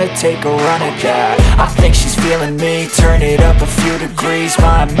back. Wanna take a run at that. I think she's feeling me, turn it up a few degrees.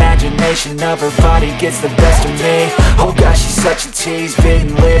 My imagination of her body gets the best of me. Oh gosh, she's such a tease,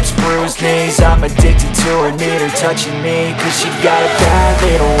 bitten lips, bruised knees. I'm addicted to her, need her touching me. Cause she got a bad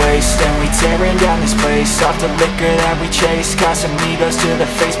little waist, and we tearing down this place. Off the liquor that we chase, Casamigos to the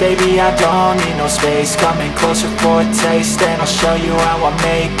face. Baby, I don't need no space. Coming closer for a taste, and I'll show you how I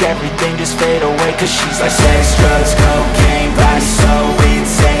make everything just fade away. Cause she's like sex, drugs, coke,